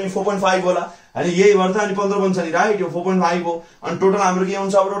पक्का पनि 4.5 होला अनि यही भन्छ अनि 15 बन्छ नि राइट यो 4.5 हो अनि टोटल हाम्रो के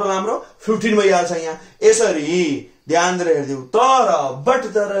हुन्छ अब टोटल हाम्रो 15 भइहाल्छ यहाँ यसरी ध्यान दिएर हेर्दिउ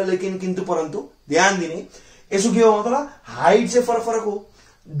तर लेकिन किन्तु परन्तु ध्यान दिने यसो के हो मतलब हाइट चाहिँ फरक हो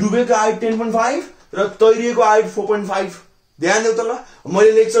डुबेको हाइट 10.5 र तैरिएको हाइट 4.5 ध्यान देऊ त ल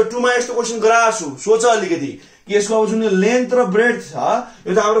मैले लेक्चर 2 मा यस्तो क्वेशन गराछु सोच अलिकति केसको अब जुन लेन्थ र ब्रेड्थ छ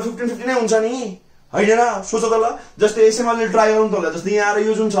यो त हाम्रो 15-15 नै हुन्छ नि हैन र सोच त ल जस्तै यसैमा अलि ट्राई गरौँ त ल जस्तै यहाँ आएर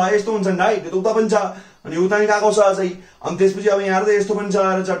यो जुन छ यस्तो हुन्छ नि राइट यो त उता पनि छ अनि उता नि गएको छ अझै अनि त्यसपछि अब यहाँ त यस्तो पनि छ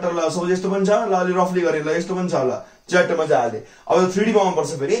र चट्ट ल सबै यस्तो पनि छ ल अलि रफली गरे ल यस्तो पनि छ ल चट्ट मजाले अब 3D बनाउनु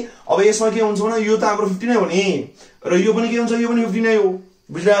पर्छ फेरि अब यसमा के हुन्छ भने यो त हाम्रो 50 नै हो नि र यो पनि के हुन्छ यो पनि 50 नै हो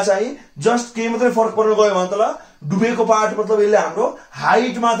बुझिरहेछ है जस्ट के मात्रै फरक पर्न गयो भने त ल डुबेको पार्ट मतलब यसले हाम्रो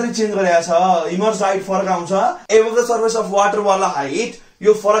हाइट मात्रै चेन्ज गरेको छ इमर्स हाइट फरक आउँछ above the surface of water वाला हाइट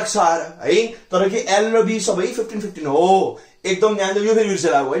यो फरक छ है तर के एल र बी सबै 15-15 हो एकदम ध्यान दिनु यो फेरि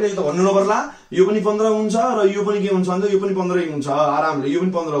बिर्सेर आयो हैन यो त भन्नु नपर्ला यो पनि 15 हुन्छ र यो पनि के हुन्छ भन्दा यो पनि 15 हुन्छ आरामले यो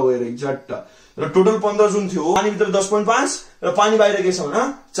पनि 15 हो हेरे एक्ज्याक्ट र टोटल 15 जुन थियो पानी भित्र 10.5 र पानी बाहिर के छ भने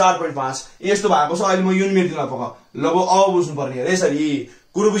 4.5 यस्तो भएको छ अहिले म युनिट मेर्दिन पक ल अब बुझ्नु पर्ने हेरे यसरी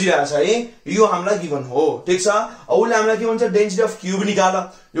कुरो बुझिरहेछ है यो हामीलाई गिभन हो ठीक छ उसले हामीलाई के भन्छ डेन्सिटी अफ क्यूब निकाल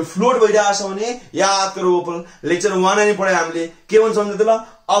यो फ्लोट भइरहेछ भने याद गरौ लेक्चर 1 नै पढे हामीले के भन्छ भन्दा त ल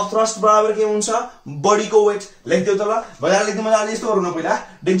अफ थ्रस्ट बराबर के हुन्छ बडीको वेट लेख्दियौ त ल बजार लेख्दियौ मजाले यस्तो गरौँ न पहिला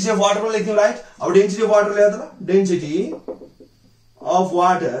डेन्सिटी अफ वाटर पनि लेख्दियौ राइट अब डेन्सिटी अफ वाटर लेख्दा त ल डेन्सिटी अफ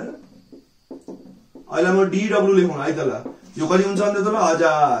वाटर अहिले म डब्ल्यू लेखौँ है त ल यो कति हुन्छ भन्दा त ल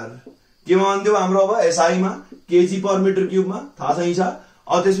 1000 केमा भन्दियौ हाम्रो अब एसआई मा केजी पर मिटर क्यूब मा थाहा छ छ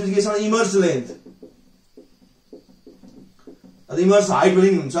अब त्यसपछि के छ इमर्स लेन्थ इमर्स हाइट पनि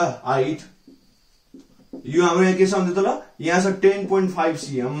हुन्छ हाइट यो हाम्रो यहाँ के छ भन्दा त ल यहाँ छ 10.5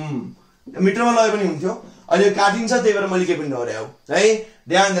 cm मिटरमा लगे पनि हुन्थ्यो अहिले काटिन्छ त्यही भएर मैले के पनि नगर्याउ है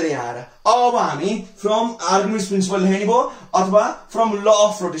ध्यान दिएर यहाँ आएर अब हामी फ्रम आर्किमिडीज प्रिन्सिपल लेख्ने भयो अथवा फ्रम ल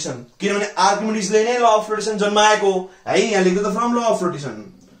अफ फ्लोटेसन किनभने आर्किमिडीजले नै ल अफ फ्लोटेसन जन्माएको है यहाँ लेख्दा त from law of flotation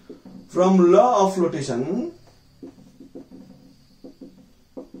from law of flotation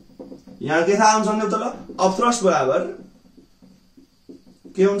यहाँ के थाहा हुन्छ भन्दा त ल अफ थ्रस्ट बराबर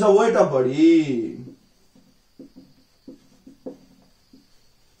के हुन्छ वेट अफ बडी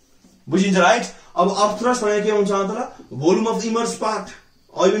बुझिन्छ राइट अब अफ थ्रस्ट भने के हुन्छ त ल भोल्युम अफ इमर्स पार्ट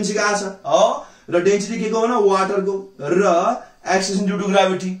अहिले पनि सिकाएको छ र डेन्सिटी के को भने वाटरको र एक्सेलेरेसन ड्यू टु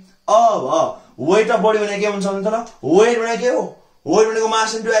ग्राभिटी अब वेट अफ बडी भने के हुन्छ त ल वेट भने के हो वेट भनेको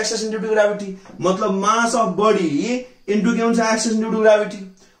मास into acceleration due to gravity मतलब मास अफ बडी इन्टु के हुन्छ एक्सेलेरेसन ड्यू टु ग्राभिटी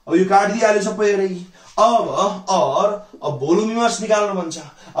अब यो काटिदिहाल्यो सबै हेरे अब भोल्युम इमर्स निकाल्नु भन्छ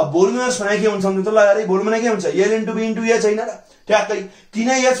अब भोल्युम इमर्स भने के हुन्छ भन्दा त ल यार भोल्युम भने के हुन्छ L into be into H हैन र ठ्याक्कै किन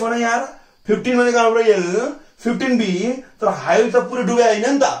एच भने यार 15 भनेको हाम्रो एल 15 बी तर हाइट त पुरै डुबे हैन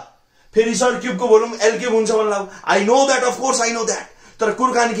नि त फेरि सर क्यूबको भोल्युम एल क्यूब हुन्छ भन्ला I know that of course I know that तर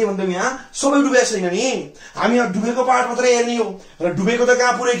कुरकानी के भन्दा यहाँ सबै डुबेको छैन नि हामी यहाँ डुबेको पार्ट मात्रै हेर्ने हो र डुबेको त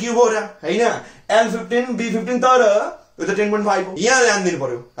कहाँ पुरै क्यूब हो र हैन एल 15 बी 15 तर यो त 10.5 हो यहाँ ध्यान दिनु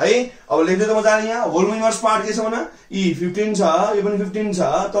पर्यो है अब लेख्दै त मजाले यहाँ भोल्युम इमर्स पार्ट के छ भने ई 15 छ यो पनि 15 छ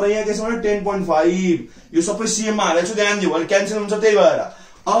तर यहाँ के छ भने 10.5 यो सबै सीएम मा हालेको छु ध्यान दिनु भने क्यान्सल हुन्छ त्यही भएर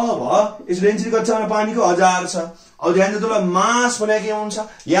अब यस डेन्सिटी कति छ भने पानीको 1000 छ अब ध्यान दिनु ल मास भने के हुन्छ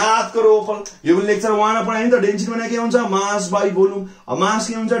याद गरौ यो पनि लेक्चर 1 मा पढायो नि त डेन्सिटी भने के हुन्छ मास बाइ भोल्युम अब मास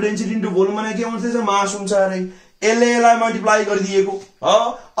के हुन्छ डेन्सिटी इन्टु भोल्युम भने के हुन्छ त्यसमा मास हुन्छ अरे एलए लाई मल्टिप्लाई गरिदिएको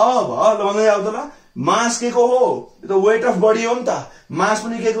अब ल भन्दै आउ त ल मास के को हो यो त वेट अफ बडी हो नि त मास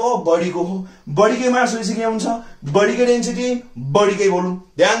पनि के को हो बडीको हो बडीकै मास भनेपछि के हुन्छ बडीकै डेन्सिटी बडीकै भोल्युम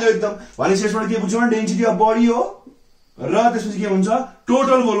ध्यान दिनु एकदम भनेपछि यसबाट के बुझ्यौ भने डेन्सिटी अफ बडी हो र त्यसपछि के हुन्छ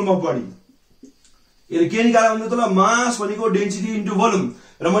टोटल भोल्युम अफ बडी यसले के निकाल्यो भने त ल मास भनेको डेन्सिटी इन्टु भोल्युम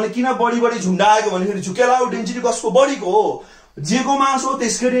र मैले किन बडी झुन्डाएको भने फेरि झुकेलाउ डेन्सिटी कसको बडीको हो जेको मास हो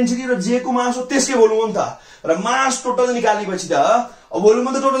त्यसकै डेन्सिटी र जेको मास हो त्यसकै भोल्युम हो नि त र मास टोटल निकालेपछि त अब भोल्युम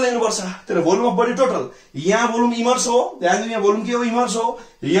त टोटल लेख्नु पर्छ तर भोल्युम अफ बडी टोटल यहाँ भोल्युम इमर्स हो ध्यान दिनु यहाँ भोल्युम के हो इमर्स हो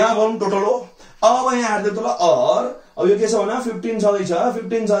यहाँ भोल्युम टोटल हो अब यहाँ हेर्दै त ल अब यो के छ भने 15 छँदैछ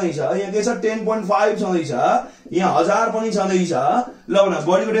 15 छँदैछ यहाँ के छ 10.5 छँदैछ यहाँ 1000 पनि छँदैछ ल भन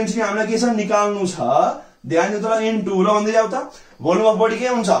बडीको डेन्सिटी हामीलाई के छ निकाल्नु छ ध्यान दिनु त ल इन्टु ल भन्दै जाऊ त भोल्युम अफ बडी के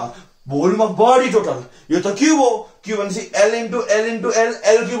हुन्छ भोल्युम अफ बडी टोटल यो त क्यूब हो क्यूब भनेपछि L into L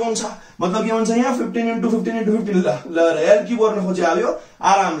L cube हुन्छ मतलब के हुन्छ यहाँ 15 इन्टु 15 इन्टु 15 ल एल क्यूब गर्न खोजे आयो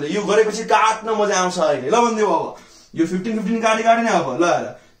आरामले यो गरेपछि काट्न मजा आउँछ अहिले ल भन्दियो अब यो 15 काटे नै अब ल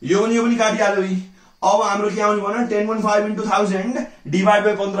यो पनि काटिहाल्यो अब हाम्रो के आउने भने 10.5 इन्टु 1000 डिभाइड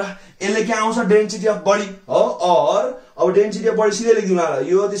बाइ 15 यसले के आउँछ डेन्सिटी अफ बडी हो अब डेन्सिटी अफ बडी सिधै लेखिदिनु होला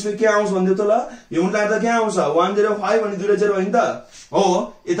यो त्यसमा के आउँछ भन्दियो त ल यो उनलाई त के आउँछ 105 अनि 2 होइन त हो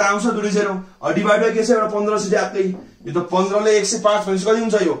यता आउँछ 2 0 डिभाइड बाइ के छ एउटा 15 छ ट्याक्कै यो त 15 ले 105 भनेपछि कति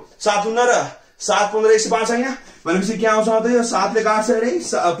हुन्छ यो 7 हुन्न र 7 15 105 हैन भनेपछि के आउँछ त यो 7 ले काट्छ अरे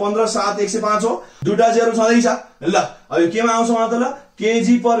 15 7 105 हो दुटा 0 छँदैछ ल अब यो केमा आउँछ त ल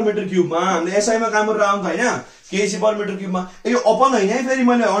केजी पर मिटर क्यूबमा हामीले एसआई मा काम गरेर आउँछ हैन केजी पर मिटर क्यूबमा यो ओपन हैन है फेरि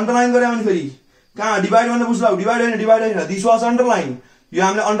मैले अन्डरलाइन गरे भने फेरि कहाँ डिवाइड भन्ने बुझ्ला डिवाइड होइन दिस वाज अन्डरलाइन यो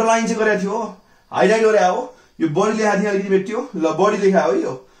हामीले अन्डरलाइन चाहिँ गरेको थियो हाइलाइट गरे हो यो बडी लेखा थियो अलिकति भेट्यो ल बडी लेखा हो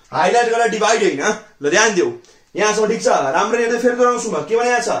यो हाइलाइट गरेर डिवाइड होइन ल ध्यान देऊ यहाँसम्म ठिक छ राम्ररी हेर्दै फेरि गराउँछु म के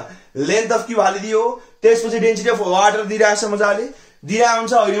भनेको छ लेन्थ अफ क्युब हालिदियो त्यसपछि डेन्सिटी अफ वाटर दिइरहेको छ मजाले दिइरहेको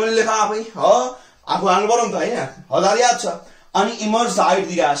हुन्छ अहिले मैले लेखा आफै आफू हाल्नु पर्यो नि त होइन 1000 याद छ अनि इमर्ज हाइट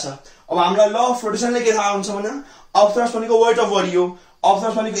दिइरहेको छ अब हामीलाई ल अफ फ्लोटेसनले के थाहा हुन्छ भने अफ थ्रस्ट भनेको वेट अफ बडी हो अफ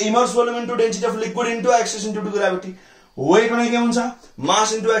थ्रस्ट भनेको emerge volume into density of liquid into acceleration due to gravity weight भनेको के हुन्छ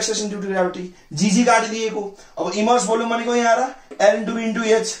मास into acceleration due to gravity जीजी काटिदिएको अब इमर्ज भोल्युम भनेको यहाँ र L into V into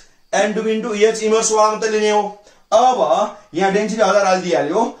H L into V into H emerge वाला मात्रै लिने हो अब यहाँ डेन्सिटी 1000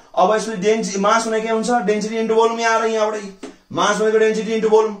 हालिदिइहाल्यो अब यसले डेन्सिटी मास भनेको के हुन्छ डेन्सिटी इन्टु भोल्युम यहाँ र यहाँबाट मास भनेको डेन्सिटी इन्टु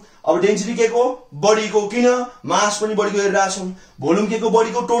भोल्युम अब डेन्सिटी के को बडीको किन मास पनि बडीको हेरिरहेको छौं भोल्युम के को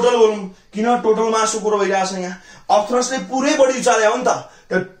बडीको टोटल भोल्युम किन टोटल मासको कुरो भइरहेछ यहाँ अब थ्रस्टले पुरै बडी चाल्यो नि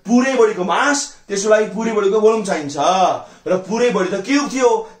त पुरै बडीको मास त्यसको लागि पुरै बडीको भोल्युम चाहिन्छ र पुरै बडी त क्युब थियो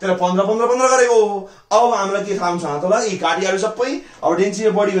त्यसले 15 गरेको हो अब हामीलाई के थाहा हुन्छ त ल यी काटिहाल्यो सबै अब डेन्सिटी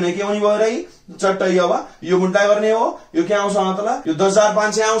बडी भने के हुने भयो र चट्टै अब यो मुल्टाइ गर्ने हो यो के आउँछ त ल यो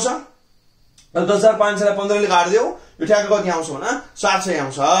 10500 आउँछ 10500 लाई 15 ले काट्दियो यो ठ्याक्क कति आउँछ भने 700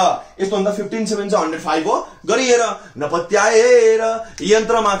 आउँछ यस्तो भन्दा 15 7 105 हो गरिएर नपत्याएर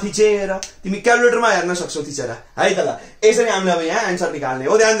यन्त्रमाथि चेर तिमी क्याल्कुलेटरमा हेर्न सक्छौ थिचरा है त ल यसरी हामीले अब यहाँ आन्सर निकाल्ने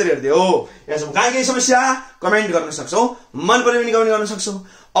हो ध्यान दिएर हेर्दै हो यसमा कहाँ के समस्या कमेन्ट गर्न सक्छौ मन परे पनि कमेन्ट गर्न सक्छौ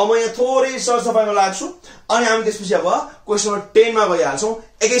अब म यहाँ थोरै सरसफाइमा लाग्छु अनि हामी त्यसपछि अब क्वेशन नम्बर 10 मा गइहाल्छौं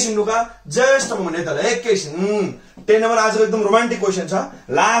एकैछिन लुका जस्ट म भने त एकैछिन 10 नम्बर आजको एकदम रोमान्टिक क्वेशन छ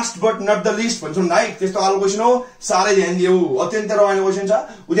last but not the list भन्छौं right त्यस्तो खालको क्वेशन हो सारै ध्यान दियौ अत्यन्त रोमान्टिक क्वेशन छ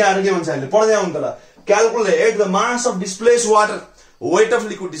उहाँ आएर के भन्छ अहिले पढ्दै आउनु त ल calculate the mass of displace water weight of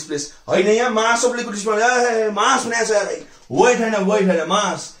liquid displace हैन यहाँ मास अफ लिक्विड डिस्प्लेस मास भनेको छ यार वेट हैन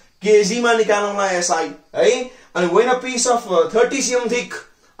मास केजी मा निकाल्नुमा एसआई है अनि when a piece of 30 cm thick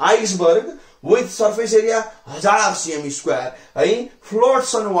iceberg with surface area 1000 cm square है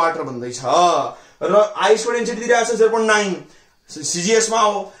floats on water भन्दै छ र आइसको डेन्सिटी दिइरहेको छ 0.9 सीजीएस मा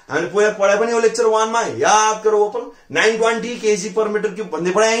हो हामी पहिला पढाए पनि हो लेक्चर 1 मा याद गरौ open 920 kg per meter cube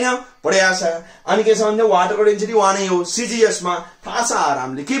भन्दै पढाए हैन पढाया छ अनि के छ भन्दा वाटरको डेन्सिटी 1 नै हो सीजीएस मा थाहा छ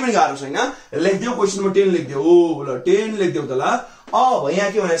आरामले के पनि गाह्रो छैन लेख्दियो क्वेशन नम्बर 10 लेख्दियो ओ ल 10 लेख्दियो त ल अब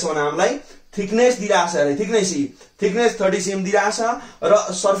यहाँ के भनेछ भने हामीलाई थिकनेस दिइराछ अरे थिकनेस 30 cm दिइराछ र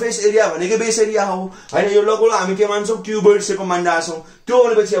सरफेस एरिया भनेको बेस एरिया हो हैन यो लगभग हामी के मान्छौं क्युबोइड शेपमा मानिराछौं त्यो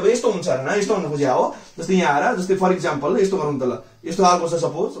भनेपछि अब यस्तो हुन्छ हैन यस्तो हुन खोज्या हो जस्तै यहाँ आएर जस्तै फर एक्जाम्पल यस्तो गरौँ त ल यस्तो हालको छ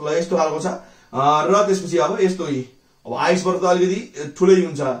सपोज ल यस्तो हालको छ र त्यसपछि अब यस्तो अब आइसबर्ग त अलिकति ठुलै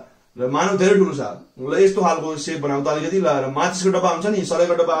हुन्छ र मानव धेरै ठुलो छ ल यस्तो हालको शेप बनाउँ त अलिकति ल माचिसको डब्बा हुन्छ नि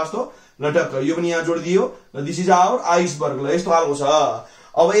सलेको डब्बा जस्तो ल टक्क यो पनि यहाँ जोडिदियो ल दिस इज आवर आइसबर्ग ल यस्तो हालको छ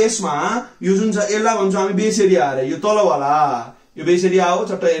अब यसमा यो जुन छ यसलाई भन्छौं हामी बेस एरिया अरे यो तलवाला यो बेस एरिया हो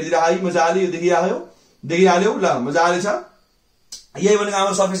चट्ट हेर्दिरा है मजाले यो देखिहाल्यो ल मजाले छ यही भनेको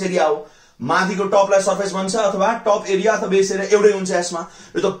हाम्रो सरफेस एरिया हो माथिको टपलाई सरफेस भन्छ अथवा टप एरिया अथवा बेस एरिया एउटै हुन्छ यसमा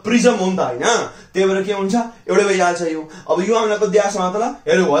यो त प्रिजम हो नि त हैन त्यही भएर के हुन्छ एउटै भइहाल्छ यो अब यो हामीलाई कति दिएको छ त ल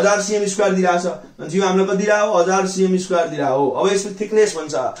हेरौ 1000 cm स्क्वायर दिइराछ अनि यो हामीलाई कति दिइराहो 1000 cm स्क्वायर दिइराहो अब यसको थिकनेस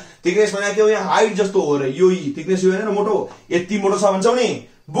भन्छ थिकनेस भनेको के हो यहाँ हाइट जस्तो हो र यो थिकनेस यो हैन मोटो यति मोटो छ भन्छौ नि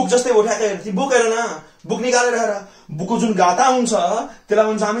बुक जस्तै हो ठ्याक्कै हेर्ति बुक हेर न बुक निकालेर हेर बुकको जुन गाता हुन्छ त्यसलाई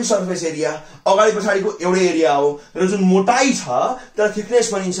भन्छ हामी सरफेस एरिया अगाडि पछाडीको एउटै एरिया हो र जुन मोटाई छ त्यसलाई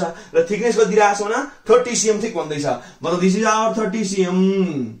थिकनेस भनिन्छ र थिकनेस कति दिइराछ भने 30 cm थिक भन्दै छ मतलब दिस इज आवर 30 cm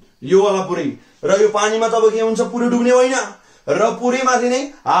यो वाला पुरै र यो पानीमा तब के हुन्छ पुरै डुब्ने होइन र पुरै माथि नै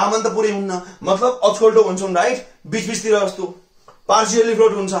हावामा त पुरै हुन्न मतलब अचकल्टो भन्छौं राइट बीच बीचतिर जस्तो पार्शियली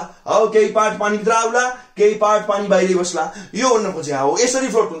फ्लोट हुन्छ हो केही पार्ट पानी भित्र आउला केही पार्ट पानी बाहिर बस्ला यो भन्न खोजे हो यसरी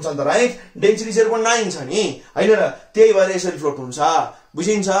फ्लोट हुन्छ नि त राइट डेन्सिटी 0.9 छ नि हैन र त्यही भएर यसरी फ्लोट हुन्छ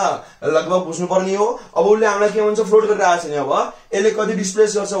बुझिन्छ लगभग बुझ्नु पर्ने हो अब उले हामीलाई के भन्छ फ्लोट गरिरहेछ नि अब यसले कति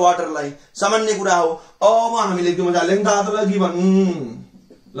डिस्प्लेस गर्छ वाटरलाई सामान्य कुरा हो अब हामीले एकदम मजा लेख्दा त लागि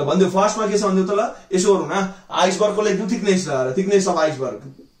ल भन्दियो फर्स्टमा के छ भन्दियो त ल यसो गरौँ न आइसबर्गको लेख्दियो थिकनेस र थिकनेस अफ आइसबर्ग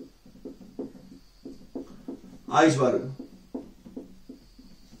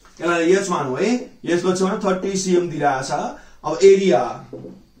यसलाई एच मानौ है यसको छ भने 30 cm दिइराछ अब एरिया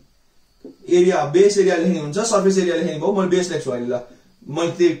बेस एरिया लेख्ने हुन्छ सरफेस एरिया लेख्ने भयो मैले बेस लेख्छु अहिले ल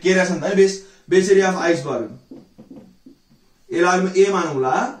मैले त्यो के रहेछ नि त बेस एरिया अफ आइसबर्ग यसलाई ए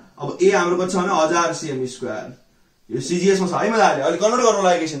मानौला अब ए हाम्रो कति छ भने 1000 cm स्क्वायर यो सीजीएस मा छ है मजाले अहिले कन्भर्ट गर्नु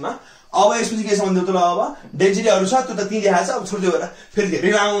लागि एकछिनमा अब यसपछि के छ भन्दियो त ल अब डेन्सिटीहरु छ त्यो त ती देखाछ अब छोड्दियो भएर फेरि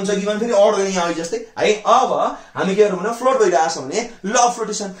धेरै लामो हुन्छ कि भने फेरि अर्डर यहाँ आइ जस्तै है अब हामी के गरौँ भने फ्लोट भइरहेछ भने ल अफ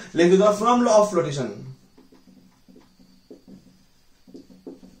फ्लोटेसन लेख्दियो त फ्रम ल अफ फ्लोटेसन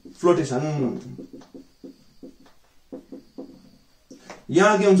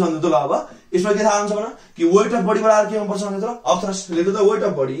यहाँ के हुन्छ भने त ल अब यसमा के थाहा हुन्छ भने कि वेट अफ बडी बराबर के हुनुपर्छ भने त अफ थ्रस्ट लेख्दा त वेट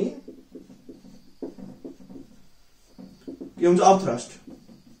अफ बडी के हुन्छ अफ थ्रस्ट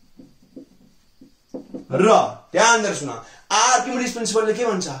र ध्यान दिएर सुन आर्किमिडीज प्रिन्सिपलले के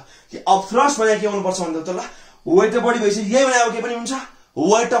भन्छ कि अफ थ्रस्ट भने के हुनुपर्छ भने त ल वेट अफ बडी भइसक्यो यही भने अब के पनि हुन्छ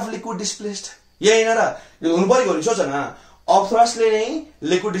वेट अफ लिक्विड डिस्प्लेस्ड यही हैन र यो हुनु पर्यो नि सोच न अफ थ्रस्टले नै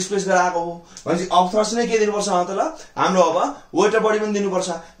लिक्विड डिस्प्लेस गराएको हो भनेपछि अफ थ्रस्ट नै के दिनुपर्छ त ल हाम्रो अब वेट अफ बडी पनि दिनुपर्छ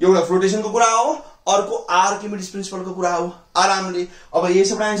एउटा फ्लोटेसनको कुरा हो अर्को आर्किमिडीज प्रिन्सिपलको कुरा हो आरामले अब यही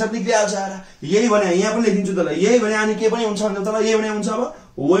सब आन्सर निक्लिहाल्छ यही भने यहाँ पनि लेखिन्छु त ल यही भने अनि के पनि हुन्छ भने त ल यही भने हुन्छ अब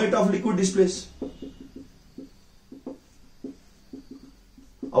वेट अफ लिक्विड डिस्प्लेस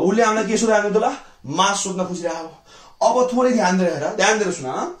अब उसले हामीलाई के सोध्यो त ल मास सोध्न खोजिरहेको अब थोरै ध्यान दिएर सुन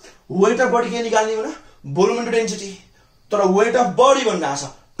वेट अफ बडी के निकाल्ने भने भोल्युम इन्टु डेन्सिटी तर वेट अफ बडी भन्दा छ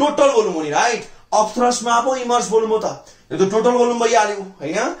टोटल भोल्युम हो नि राइट अफ थ्रस्टमा पो इमर्स भोल्युम हो त यो त टोटल भोल्युम भइहाल्यो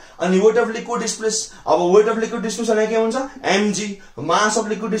हैन अनि वेट अफ लिक्विड डिस्प्लेस अब वेट अफ लिक्विड डिस्प्लेस भने के हुन्छ mg mass of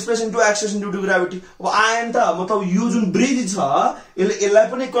liquid displace into access due to gravity अब आयन त मतलब यो जुन ब्रिज छ यसलाई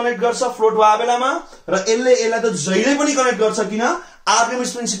पनि कनेक्ट गर्छ फ्लोट भए बेलामा र यसलाई त जहिले पनि कनेक्ट गर्छ किन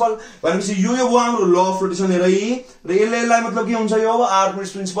आर्किमिडीज प्रिन्सिपल भनेपछि यो हाम्रो ल अफ फ्लोटेसन हेरै र यसलाई मतलब के हुन्छ यो अब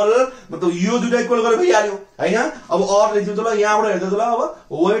आर्किमिडीज प्रिन्सिपल मतलब यो दुईटा इक्वल गरेर भइहाल्यो हैन अब अर लेख्दिउ त ल यहाँबाट हेर्दा त ल अब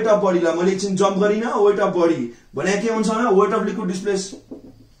वेट अफ बडी ला मैले एकछिन जम्प गरिन वेट अफ बडी भने के हुन्छ भने weight of liquid displace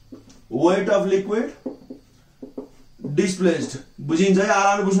weight of liquid displaced बुझिन्छ है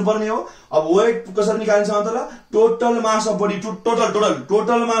आरामले बुझ्नु पर्ने हो अब वेट कसरी निकालिन्छ त ल total mass of body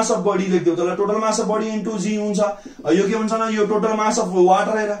total mass of body लेख्दिउ त ल total mass of body into जी हुन्छ यो के हुन्छ न यो टोटल मास अफ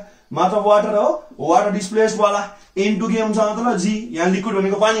वाटर हेर मास अफ वाटर हो वाटर डिस्प्लेस्ड वाला इन्टु के हुन्छ त ल जी यहाँ लिक्विड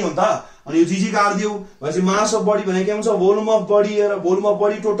भनेको पानी हो नि त अनि यो जी काट्दिउ भनेपछि मास अफ बडी भने के हुन्छ भोल्युम अफ बडी हेर भोल्युम अफ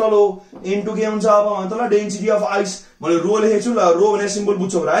बडी टोटल हो इन्टु के हुन्छ अब त ल डेन्सिटी अफ आइस मैले रो लेखेछु ल रो भने सिम्बल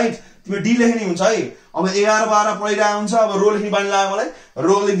बुझ्छौ राइट तिमी डी लेख्ने हुन्छ है अब 11 12 पढिरहेको हुन्छ अब रो लेख्ने बानी लाग्यो मलाई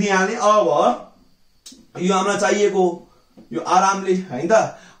रो लेखिदिहाल्ने अब यो हामीलाई चाहिएको यो आरामले हैन त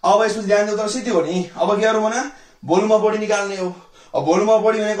अब यसपछि ध्यान दिनु त सिधै हो नि अब के गरौँ भने भोल्युम अफ बडी निकाल्ने हो अब भोल्युम अफ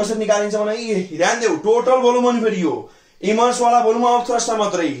बडी भने कसरी निकालिन्छ भने ध्यान देऊ टोटल भोल्युम अनि फेरि यो इमर्स वाला भोल्युम अफ थ्रस्टमा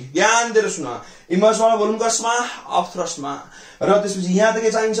मात्रै ध्यान दिएर सुन इमर्स वाला भोल्युम कसमा अफ थ्रस्टमा र त्यसपछि यहाँ त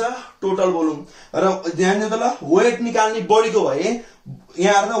के चाहिन्छ टोटल भोल्युम र ध्यान दिनु त ल वेट निकाल्ने बडीको भए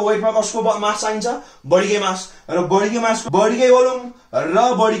यहाँ हेर्दा वेटमा कसको मास चाहिन्छ बडीकै मास र बडीकै मास बडीकै भोल्युम र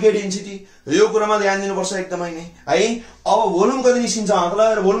बडीकै डेन्सिटी यो कुरामा ध्यान दिनुपर्छ एकदमै नै है अब भोल्युम कति निस्किन्छ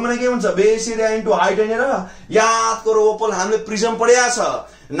मतलब भोल्युम भने के हुन्छ बेस एरिया इन्टु हाइट हैन र याद गरौ ओपल हामीले प्रिजम पढेको छ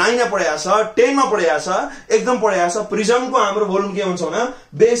 9 मा पढेको छ 10 मा पढेको छ एकदम पढेको छ प्रिजमको हाम्रो भोल्युम के हुन्छ भने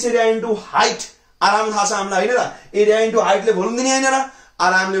बेस एरिया इन्टु हाइट आराम थाहा छ हामीलाई हैन र एरिया इन्टु हाइटले भोल्युम दिने हैन र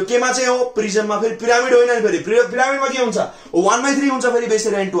आरामले केमा चाहिँ हो प्रिजममा फेरि पिरामिड होइन नि फेरि पिरामिडमा के हुन्छ 1/3 हुन्छ फेरि base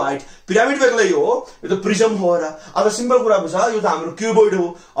area into height pyramid बेग्लै हो यो त प्रिजम हो र अब सिम्पल कुरा बुझ यो त हाम्रो क्युबोइड हो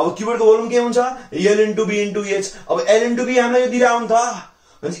अब क्युबोइडको भोल्युम के हुन्छ L into B into H अब L इन्टु B हामीलाई यो दिइरा हो नि त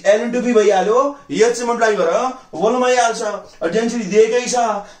भनेपछि L इन्टु B भइहाल्यो H चाहिँ मल्टिप्लाई गरेर भोल्युम आइहाल्छ डेन्सिटी दिएकै छ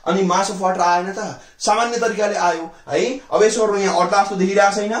अनि मास अफ वाटर आएन त सामान्य तरिकाले आयो है अब यसो यहाँ अट्ला जस्तो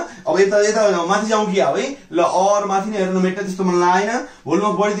देखिरहेको छैन अब यता माथि जाउँ कि है ल और माथि नै हेर्नु मेट्ने त्यस्तो मन लागेन भोल्युम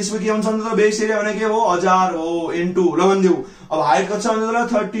अफ बडी त्यसमा के हुन्छ त बेस एरिया भने के हो 1000 हो इन्टु ल भन्दिउ अब हाइट कति छ भने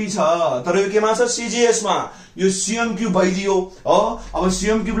 30 छ तर यो केमा छ CGS मा यो CM क्यूब भइदियो हो अब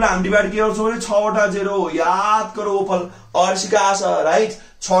CM क्यूबलाई हामी डिभाइड के गर्छौं भने 6 वटा 0 याद गरौ ओपल और सिकास राइट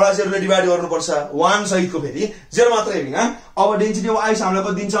 6 वटा 0 ले डिभाइड गर्नुपर्छ 1 सहितको फेरि 0 मात्रै हैन अब डेन्सिटी अफ आइस हामीलाई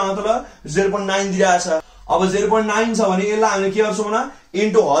कति दिन्छ मतलब 0.9 दिइराछ अब 0.9 छ भने यसलाई हामीले के गर्छौं भने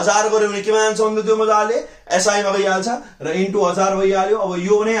इन्टु 1000 गर्यो भने के मान्छ भने त्यो मजाले SI मा गइहाल्छ र इन्टु 1000 भइहाल्यो अब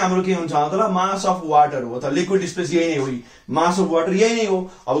यो नै हाम्रो के हुन्छ मतलब मास अफ वाटर हो त लिक्विड डिस्प्लेस यही नै हो मास अफ वाटर यही नै हो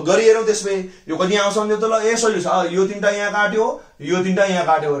अब गरी हेरौं त्यसमै यो कति आउँछ भने त ल ए सल्यु छ यो तीनटा यहाँ काट्यो यो तीनटा यहाँ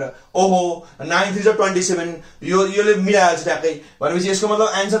काट्यो र ओहो 9 3 27 योले मिलाइहाल्छ ट्याक्कै भनेपछि यसको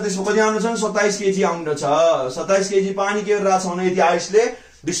मतलब आन्सर त्यसको कति आउँछ 27 केजी आउँछ 27 केजी पानी के गरिरहेछ भने यति आइसले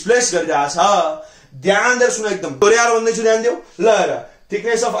डिस्प्लेस गरिरहेछ ध्यान दिएर सुन एकदम दोहोर्याएर भन्दैछु ध्यान देऊ ल हेर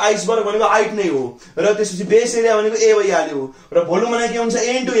थिकनेस अफ आइसबर्ग भनेको हाइट नै हो र त्यसपछि बेस एरिया भनेको A भइहाल्यो र भोल्युम भने के हुन्छ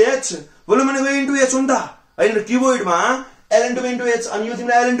A इन्टु H भोल्युम भनेको A इन्टु H हो नि त हैन र क्युबोइडमा L into B into H अनि यो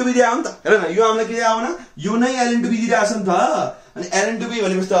तिमीलाई L इन्टु B दिया हो नि त हेर न यो हामीलाई के दिया हो न यो नै L इन्टु B दिइराछ नि त अनि L इन्टु B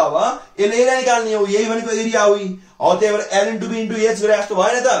भनेपछि त अब यसले एरिया निकाल्ने हो यही भनेको एरिया हो अब त्यही भएर L into B into H गरे जस्तो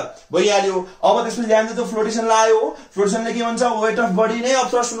भएन त भइहाल्यो अब त्यसपछि ध्यान दिनु फ्लोटेसन लायो फ्लोटेसनले के भन्छ वेट अफ बडी नै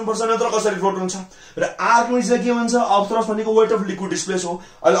अफ थ्रस्ट हुनुपर्छ नत्र कसरी फ्लोट हुन्छ र आर्किमिडीजले के भन्छ अफ थ्रस्ट भनेको वेट अफ लिक्विड डिस्प्लेस हो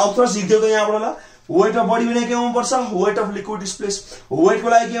अहिले अफ थ्रस्ट लेख्दियौ त यहाँबाट ल वेट अफ बडी भने के हुनु पर्छ weight of liquid displace weight को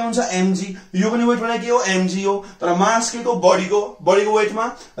लागि के हुन्छ mg यो पनि वेट भने के हो mg हो तर मास के को बडीको वेटमा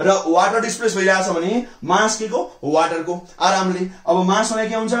र वाटर डिस्प्लेस भइरहेछ भने मास के को वाटरको आरामले अब मास भने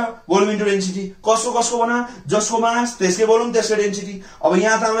के हुन्छ भोल्युम इन्टु डेन्सिटी कसको भना जसको मास त्यसकै भोल्युम त्यसकै डेन्सिटी अब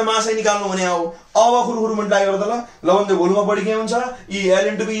यहाँ त हामीले मासै निकाल्नु भने हो अब खुरुखुरु मल्टिप्लाई गर्दा ल भन्दै भोल्युममा बडी के हुन्छ e l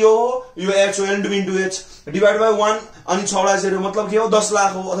इन्टु b यो h हो l into b into h divide by 1 अनि 6 वटा 0 मतलब के हो 10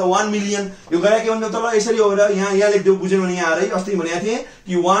 लाख हो अथवा 1 मिलियन यो गरे के भन्दै त ल यसरी हो र यहाँ लेख्दिउ बुझ्नु भने यहाँ आरै अस्ति भनेको थिए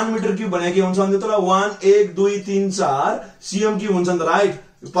कि 1 मिटर क्यूब भने के हुन्छ भन्दै त ल 1 1 2 3 4 cm क्यूब हुन्छ नि त राइट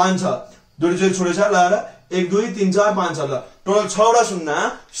 5 छ दुई दुई छोडेछ ल 1 2 3 4 5 छ ल टोटल 6 वटा शून्य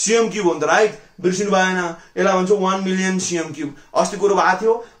cm क्यूब हो नि त राइट बिर्सिनु भएन यसलाई भन्छ 1 मिलियन cm क्यूब अस्ति कुरो भएको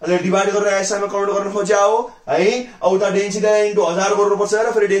थियो अनि डिवाइड गरेर एसआई मा कन्भर्ट गर्न खोज्या हो है अब उता डेन्सिटी इन्टु 1000 गर्नु पर्छ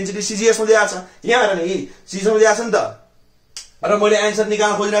र फेरि डेन्सिटी सीजीएस मा दिएको छ यहाँ हेर नि सीजीएस मा दिएको छ नि त र मैले आन्सर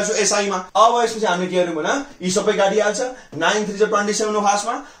निकाल्न खोजिरहेको छु एसआई मा अब यसपछि हामीले के गर्नु भने यी सबै काटिहाल्छ 9 3 27 हो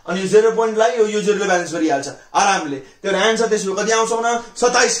खासमा अनि 0 पोइन्ट लाई यो 0 ले ब्यालेन्स गरिहाल्छ आरामले त्यो आन्सर त्यसको कति आउँछ भने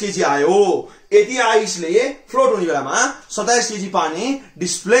 27 केजी आयो यति आइसले फ्लोट हुने बेलामा 27 केजी पानी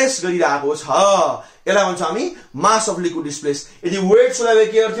डिस्प्लेस गरिरहेको छ यसलाई भन्छ हामी मास अफ लिक्विड डिस्प्लेस यदि वेट सोलावे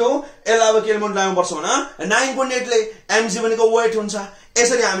के गर्थ्यो यसलाई अब के मोड लाउनु पर्छ भने 9.8 ले mg भनेको वेट हुन्छ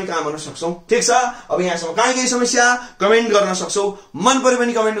यसरी हामी काम गर्न सक्छौं ठीक छ अब यहाँसम्म केही समस्या कमेन्ट गर्न सक्छौ मन परे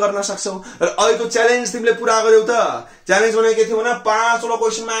पनि कमेन्ट गर्न सक्छौ र अहिलेको च्यालेन्ज तिमीले पुरा गर्यौ त च्यालेन्ज भने के थियो भने 5 वटा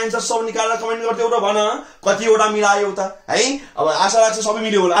क्वेशनमा आन्सर सब निकालेर कमेन्ट गर्थ्यौ र भन कतिवटा मिलायौ त है अब आशा राख्छु सबै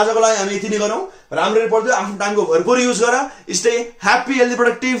मिल्यो होला आजको लागि हामी यति नै गरौँ राम्ररी पढ्दै आफ्नो टाइमको भरपुर युज गर stay happy healthy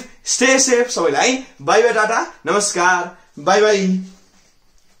productive stay safe सबैलाई बाइ बाइ टाटा नमस्कार बाइ बाइ